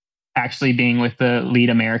like actually being with the lead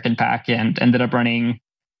American pack, and ended up running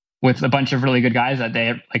with a bunch of really good guys that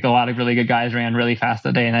day. Like a lot of really good guys ran really fast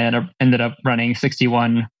that day, and I ended up running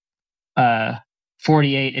 61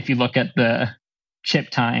 48 if you look at the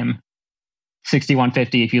chip time,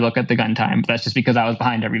 61:50 if you look at the gun time. But that's just because I was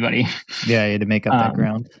behind everybody. Yeah, you had to make up that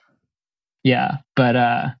ground. Yeah, but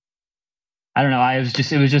I don't know.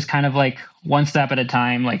 It was just kind of like one step at a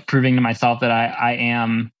time, like proving to myself that I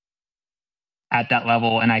am at that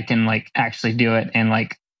level and I can like actually do it. And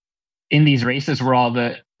like in these races were all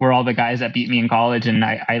the guys that beat me in college, and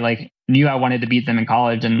I like knew I wanted to beat them in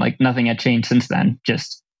college, and like nothing had changed since then.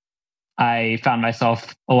 Just I found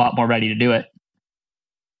myself a lot more ready to do it.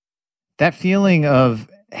 That feeling of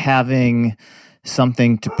having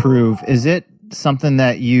something to prove, is it something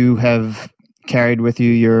that you have carried with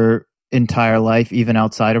you your entire life, even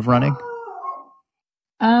outside of running?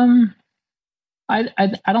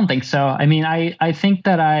 I don't think so. I mean, I think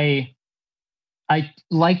that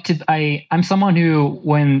I'm someone who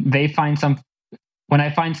when I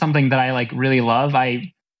find something that I like really love,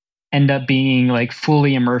 I end up being like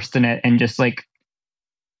fully immersed in it, and just like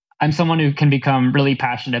I'm someone who can become really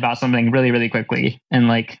passionate about something really, really quickly. And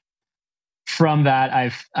like from that,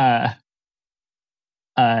 I've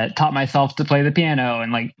taught myself to play the piano,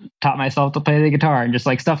 and like taught myself to play the guitar, and just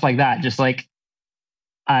like stuff like that. Just like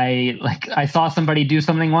I saw somebody do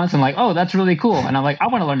something once and like, oh, that's really cool. And I'm like, I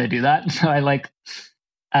want to learn to do that. So I like,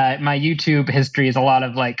 my YouTube history is a lot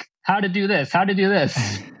of like, how to do this.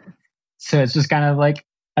 So it's just kind of like,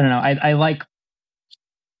 I don't know. I like,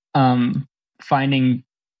 finding,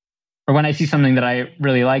 or when I see something that I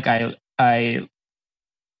really like, I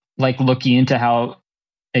like looking into how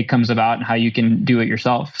it comes about and how you can do it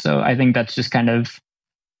yourself. So I think that's just kind of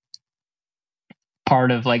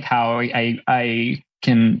part of like how I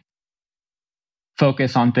can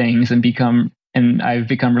focus on things and I've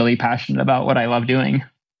become really passionate about what I love doing.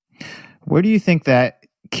 Where do you think that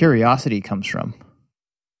curiosity comes from?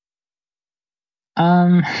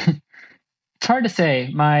 It's hard to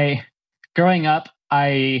say. Growing up,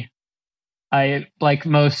 I like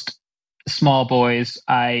most small boys,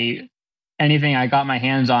 anything I got my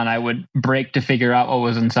hands on, I would break to figure out what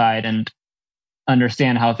was inside and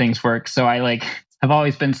understand how things work. So I've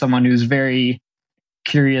always been someone who's very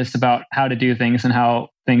curious about how to do things and how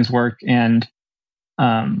things work. And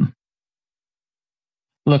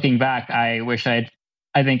looking back, I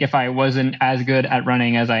think if I wasn't as good at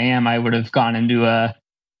running as I am, I would have gone into a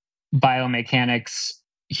biomechanics,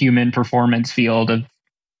 human performance field of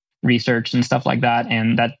research and stuff like that.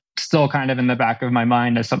 And that's still kind of in the back of my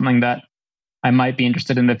mind as something that I might be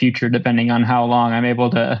interested in the future, depending on how long I'm able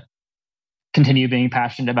to continue being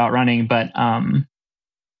passionate about running. But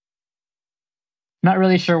not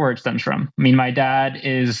really sure where it stems from. I mean, my dad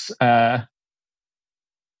is,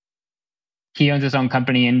 he owns his own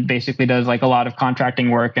company and basically does like a lot of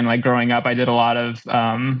contracting work. And like growing up, I did a lot of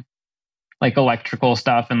like electrical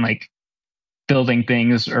stuff and like building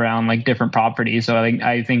things around like different properties. So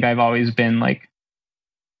I think I've always been like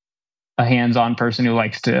a hands-on person who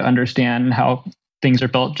likes to understand how things are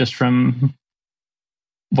built just from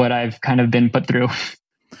what I've kind of been put through.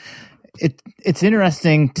 It's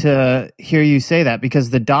interesting to hear you say that because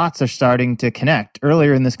the dots are starting to connect.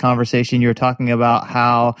 Earlier in this conversation, you were talking about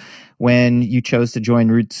how when you chose to join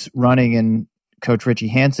Roots Running and Coach Richie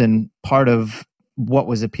Hansen, part of what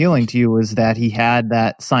was appealing to you was that he had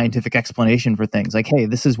that scientific explanation for things like, hey,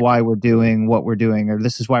 this is why we're doing what we're doing, or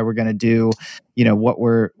this is why we're going to do, what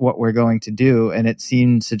we're going to do. And it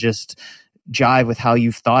seems to just jive with how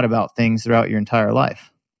you've thought about things throughout your entire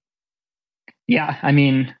life. Yeah. I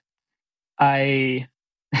mean, I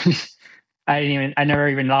never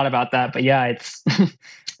even thought about that, but yeah,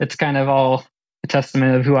 it's kind of all a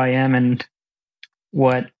testament of who I am and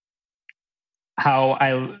how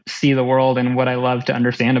I see the world and what I love to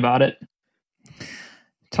understand about it.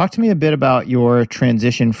 Talk to me a bit about your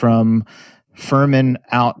transition from Furman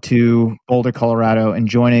out to Boulder, Colorado, and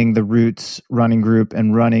joining the Roots running group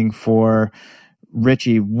and running for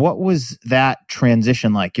Richie. What was that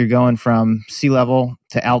transition like? You're going from sea level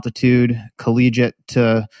to altitude, collegiate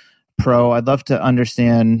to pro. I'd love to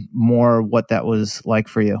understand more what that was like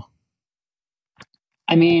for you.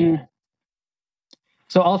 I mean,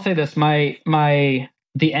 so I'll say this: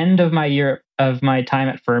 the end of my year of my time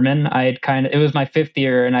at Furman, it was my 5th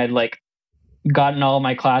year, and I'd like gotten all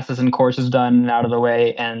my classes and courses done and out of the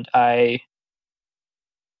way, and I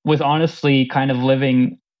was honestly kind of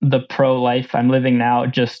living the pro life I'm living now.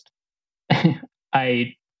 Just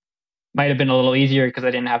I might have been a little easier because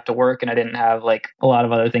I didn't have to work and I didn't have like a lot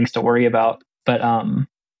of other things to worry about. But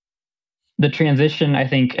the transition, I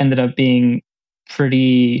think, ended up being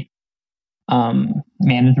pretty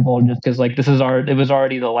manageable, just because like it was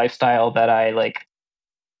already the lifestyle that I like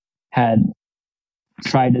had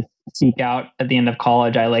tried to seek out at the end of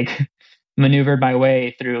college. I like maneuvered my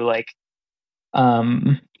way through like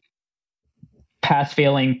pass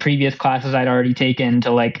failing previous classes I'd already taken to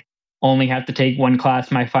like only have to take one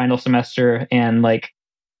class my final semester, and like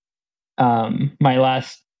my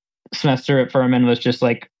last semester at Furman was just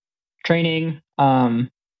like training, play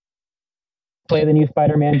the new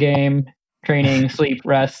Spider-Man game, training, sleep,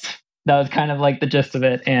 rest, that was kind of like the gist of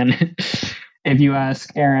it. And if you ask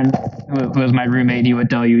Aaron, who was my roommate, he would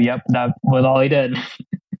tell you, "Yep, that was all he did."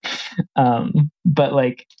 But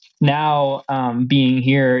like now, being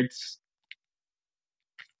here, it's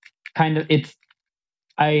kind of it's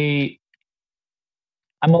I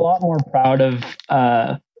I'm a lot more proud of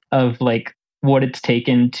like what it's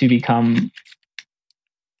taken to become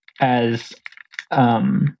as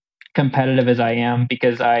competitive as I am,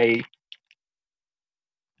 because I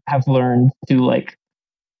have learned to like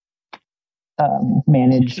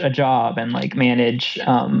manage a job and like manage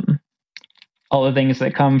all the things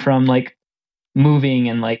that come from like moving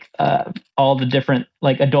and like all the different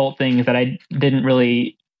like adult things that I didn't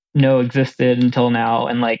really know existed until now.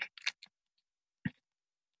 And like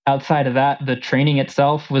outside of that, the training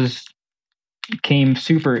itself was came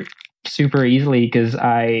super easily because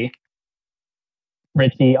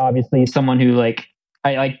Richie obviously is someone who like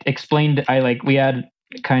I like explained I like we had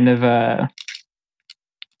kind of a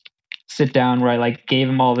sit down where I like gave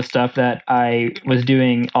him all the stuff that I was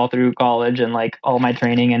doing all through college and like all my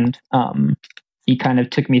training, and he kind of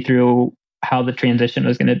took me through how the transition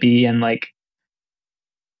was going to be. And like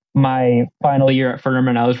my final year at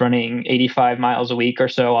Furman, I was running 85 miles a week or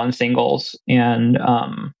so on singles, and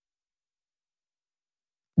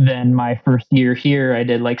then my first year here I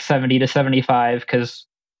did like 70 to 75 because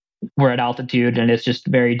we're at altitude and it's just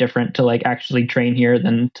very different to like actually train here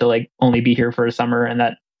than to like only be here for a summer. And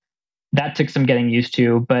that took some getting used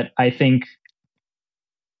to. But I think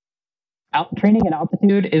training at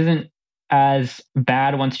altitude isn't as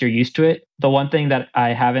bad once you're used to it. The one thing that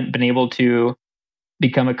I haven't been able to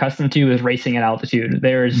become accustomed to is racing at altitude.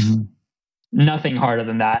 There's nothing harder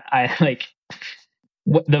than that. I like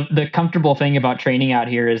the comfortable thing about training out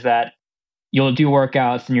here is that you'll do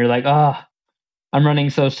workouts and you're like, oh, I'm running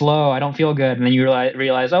so slow, I don't feel good. And then you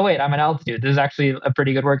realize, oh wait, I'm at altitude. This is actually a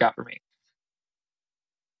pretty good workout for me.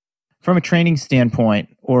 From a training standpoint,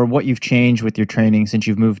 or what you've changed with your training since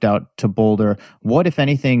you've moved out to Boulder, what, if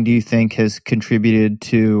anything, do you think has contributed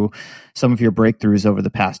to some of your breakthroughs over the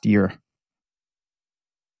past year?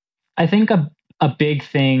 I think a big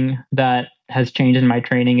thing that has changed in my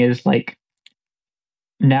training is like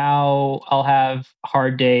now I'll have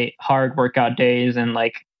hard workout days, and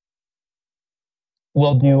like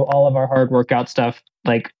we'll do all of our hard workout stuff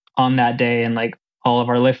like on that day, and like all of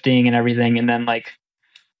our lifting and everything. And then like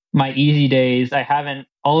my easy days,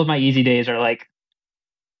 all of my easy days are like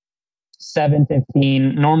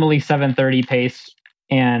 7:15, normally 7:30 pace.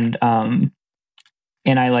 And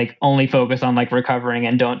I like only focus on like recovering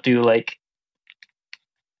and don't do like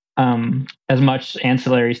as much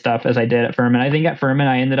ancillary stuff as I did at Furman. I think at Furman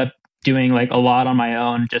I ended up doing like a lot on my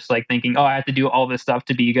own, just like thinking, oh, I have to do all this stuff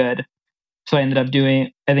to be good. So I ended up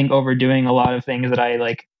overdoing a lot of things that I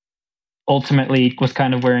like ultimately was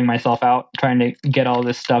kind of wearing myself out trying to get all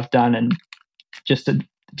this stuff done, and just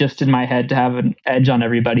in my head to have an edge on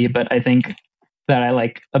everybody. But I think that I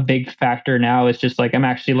like a big factor now is just like I'm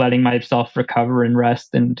actually letting myself recover and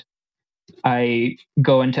rest, and I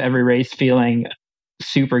go into every race feeling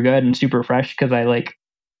super good and super fresh because I like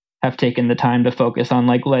have taken the time to focus on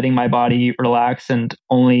like letting my body relax and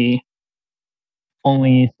only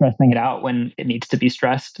stressing it out when it needs to be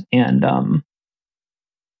stressed. And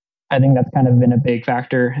I think that's kind of been a big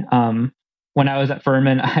factor. When I was at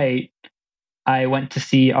Furman, I went to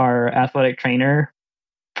see our athletic trainer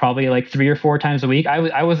probably like 3 or 4 times a week.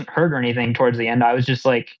 I wasn't hurt or anything towards the end. I was just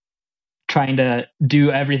like trying to do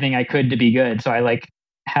everything I could to be good. So I like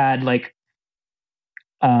had like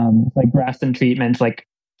Graston treatments like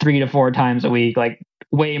 3 to 4 times a week, like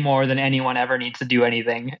way more than anyone ever needs to do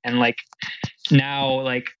anything. And like now,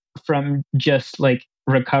 like from just like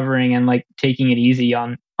recovering and like taking it easy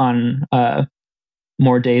on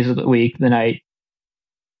more days of the week than I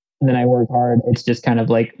work hard. It's just kind of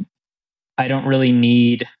like I don't really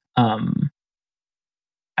need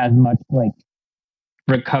as much like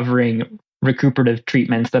recuperative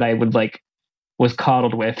treatments that I would like was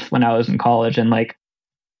coddled with when I was in college. And like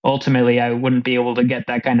ultimately I wouldn't be able to get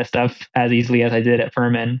that kind of stuff as easily as I did at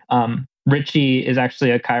Furman. Richie is actually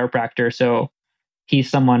a chiropractor, so he's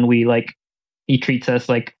someone he treats us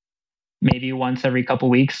like maybe once every couple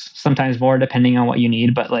weeks, sometimes more depending on what you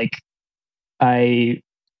need. But like I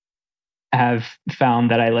have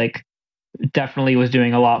found that I like definitely was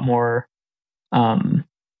doing a lot more to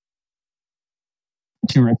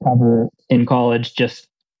recover in college,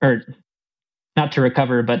 or not to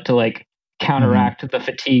recover, but to like counteract the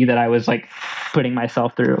fatigue that I was like putting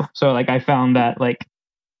myself through. So like I found that like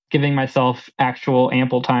giving myself actual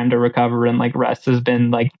ample time to recover and like rest has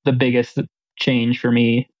been like the biggest change for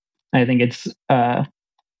me. I think it's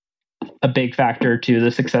a big factor to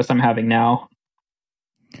the success I'm having now.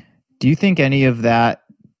 Do you think any of that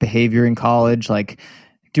behavior in college, like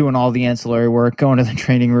doing all the ancillary work, going to the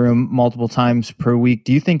training room multiple times per week,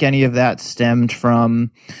 do you think any of that stemmed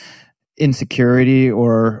from insecurity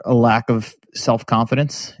or a lack of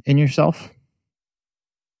self-confidence in yourself?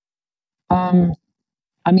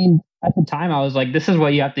 I mean, at the time I was like, this is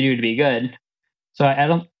what you have to do to be good. So I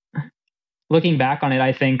don't, looking back on it,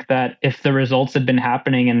 I think that if the results had been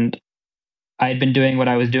happening and I had been doing what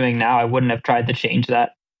I was doing now, I wouldn't have tried to change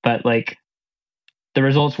that. But like the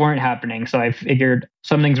results weren't happening. So I figured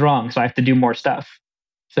something's wrong. So I have to do more stuff.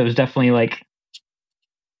 So it was definitely like,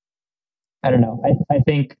 I don't know. I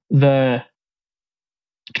think I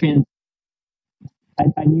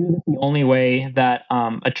knew that the only way that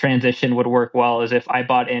a transition would work well is if I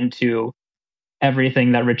bought into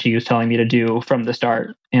everything that Richie was telling me to do from the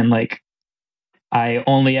start. And like, I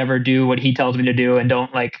only ever do what he tells me to do and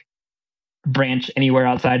don't like branch anywhere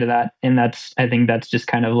outside of that. And I think that's just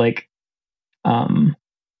kind of like a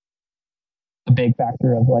big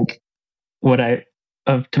factor of like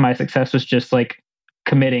to my success was just like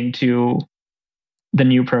committing to the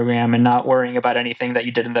new program and not worrying about anything that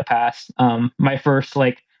you did in the past. My first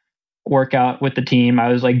like workout with the team, I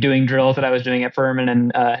was like doing drills that I was doing at Furman, and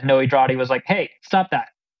Noe Drotti was like, "Hey, stop that.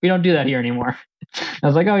 We don't do that here anymore." I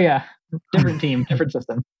was like, "Oh yeah, different team, different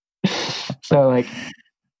system." So like,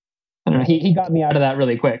 I don't know. He got me out of that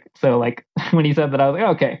really quick. So like when he said that, I was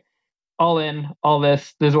like, "Okay, all in, all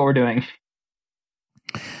this is what we're doing."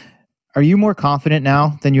 Are you more confident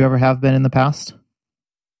now than you ever have been in the past?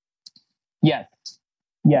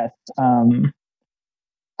 Yes. I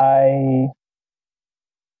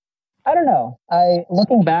don't know.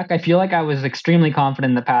 Looking back, I feel like I was extremely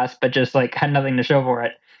confident in the past, but just like had nothing to show for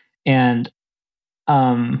it. And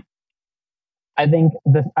I think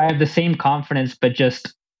I have the same confidence, but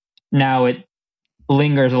just now it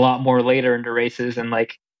lingers a lot more later into races. And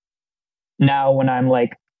like now when I'm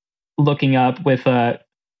like looking up with a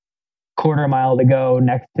quarter mile to go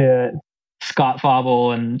next to Scott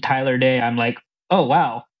Fauble and Tyler Day, I'm like, oh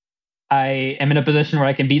wow, I am in a position where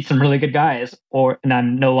I can beat some really good guys, and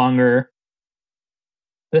I'm no longer.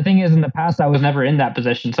 The thing is, in the past, I was never in that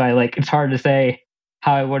position, so it's hard to say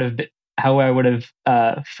how I would have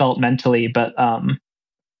felt mentally, but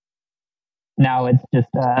now it's just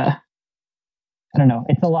I don't know.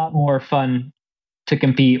 It's a lot more fun to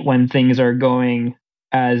compete when things are going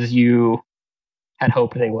as you had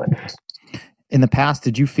hoped they would. In the past,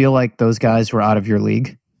 did you feel like those guys were out of your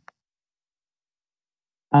league?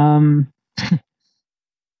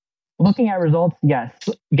 Looking at results, yes.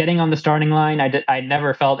 Getting on the starting line, I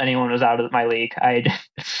never felt anyone was out of my league.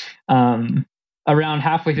 Around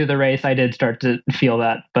halfway through the race, I did start to feel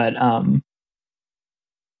that, but I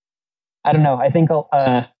don't know. I think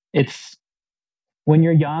it's when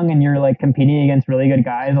you're young and you're like competing against really good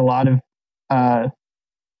guys, a lot of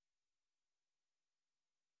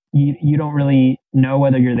you don't really know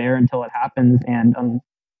whether you're there until it happens, and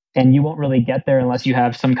you won't really get there unless you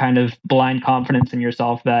have some kind of blind confidence in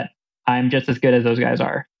yourself that I'm just as good as those guys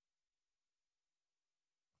are.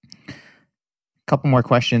 A couple more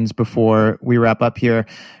questions before we wrap up here.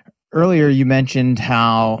 Earlier, you mentioned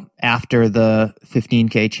how after the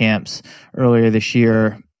 15K champs earlier this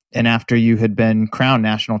year, and after you had been crowned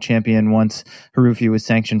national champion once Harufi was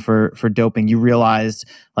sanctioned for doping, you realized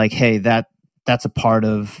like, hey, that's a part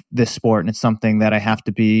of this sport, and it's something that I have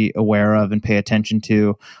to be aware of and pay attention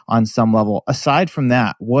to on some level. Aside from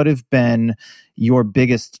that, what have been your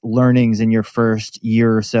biggest learnings in your first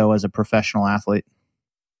year or so as a professional athlete?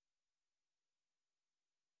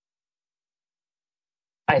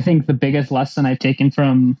 I think the biggest lesson I've taken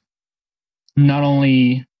from not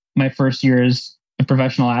only my first year as a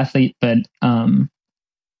professional athlete, but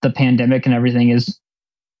the pandemic and everything is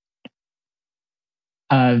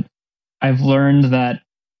I've learned that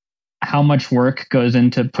how much work goes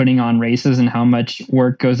into putting on races and how much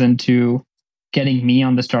work goes into getting me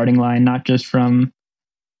on the starting line, not just from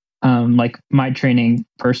like my training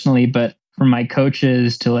personally, but from my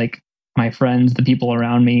coaches to like my friends, the people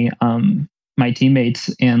around me, my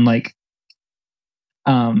teammates, and like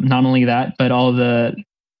not only that, but all the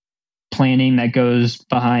planning that goes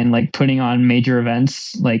behind like putting on major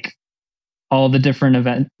events, like all the different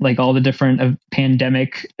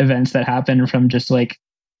pandemic events that happen, from just like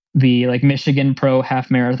the like Michigan Pro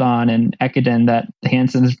Half Marathon and Ekiden that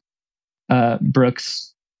Hanson's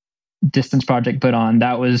Brooks distance project put on.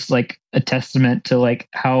 That was like a testament to like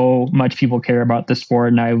how much people care about the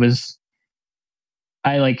sport. And I was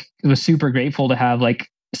super grateful to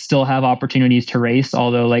still have opportunities to race,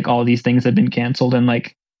 although like all these things have been canceled. And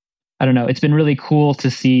like I don't know, it's been really cool to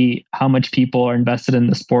see how much people are invested in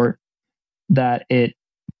the sport, that it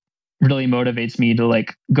really motivates me to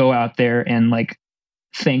like go out there and like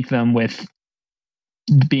thank them with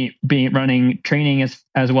being training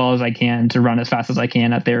as well as I can to run as fast as I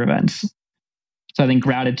can at their events. So I think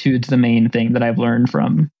gratitude's the main thing that I've learned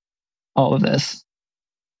from all of this.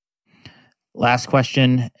 Last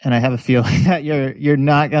question, and I have a feeling that you're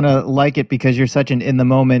not going to like it because you're such an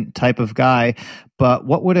in-the-moment type of guy, but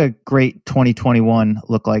what would a great 2021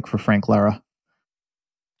 look like for Frank Lara?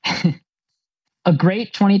 A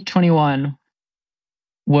great 2021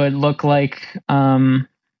 would look like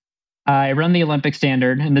I run the Olympic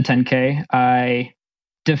standard in the 10K. I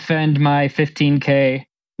defend my 15K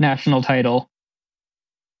national title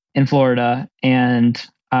in Florida, and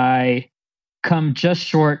I come just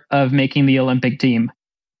short of making the Olympic team.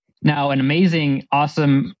 Now, an amazing,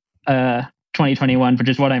 awesome 2021, which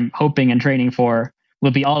is what I'm hoping and training for,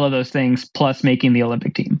 will be all of those things plus making the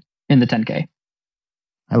Olympic team in the 10K.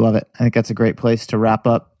 I love it. I think that's a great place to wrap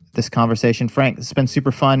up this conversation. Frank, it's been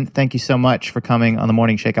super fun. Thank you so much for coming on the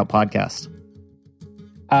Morning Shakeout podcast.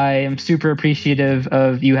 I am super appreciative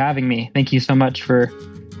of you having me. Thank you so much for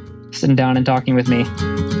sitting down and talking with me.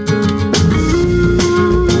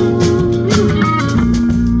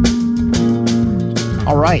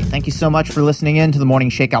 All right. Thank you so much for listening in to the Morning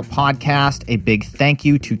Shakeout podcast. A big thank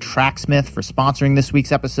you to Tracksmith for sponsoring this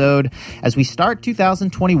week's episode. As we start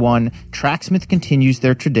 2021, Tracksmith continues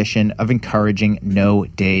their tradition of encouraging no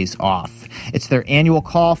days off. It's their annual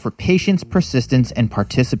call for patience, persistence, and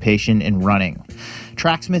participation in running.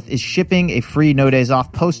 Tracksmith is shipping a free no days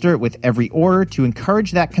off poster with every order to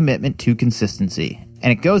encourage that commitment to consistency.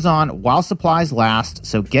 And it goes on while supplies last,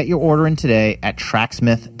 so get your order in today at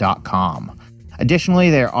tracksmith.com. Additionally,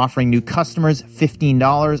 they are offering new customers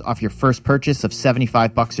 $15 off your first purchase of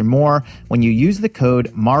 $75 or more when you use the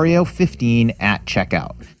code Mario15 at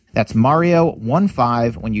checkout. That's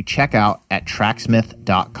Mario15 when you check out at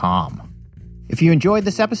tracksmith.com. If you enjoyed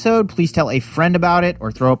this episode, please tell a friend about it or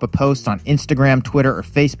throw up a post on Instagram, Twitter, or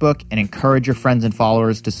Facebook and encourage your friends and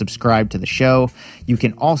followers to subscribe to the show. You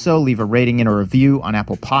can also leave a rating and a review on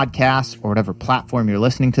Apple Podcasts or whatever platform you're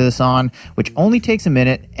listening to this on, which only takes a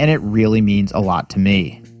minute and it really means a lot to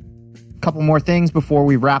me. Couple more things before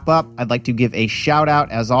we wrap up. I'd like to give a shout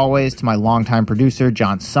out, as always, to my longtime producer,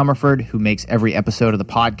 John Summerford, who makes every episode of the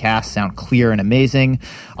podcast sound clear and amazing.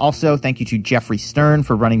 Also, thank you to Jeffrey Stern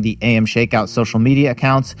for running the AM Shakeout social media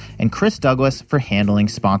accounts, and Chris Douglas for handling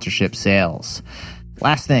sponsorship sales.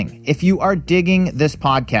 Last thing, if you are digging this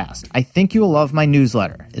podcast, I think you will love my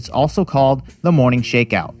newsletter. It's also called The Morning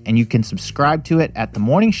Shakeout, and you can subscribe to it at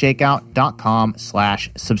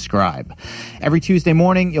themorningshakeout.com/subscribe. Every Tuesday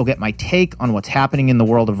morning, you'll get my take on what's happening in the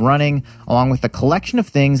world of running, along with a collection of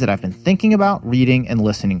things that I've been thinking about, reading, and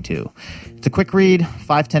listening to. It's a quick read,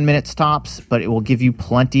 5-10 minutes tops, but it will give you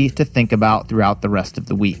plenty to think about throughout the rest of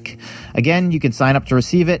the week. Again, you can sign up to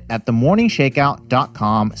receive it at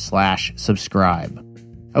themorningshakeout.com/subscribe.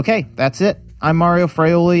 Okay, that's it. I'm Mario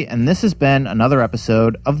Fraioli, and this has been another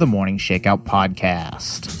episode of the Morning Shakeout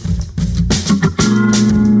podcast.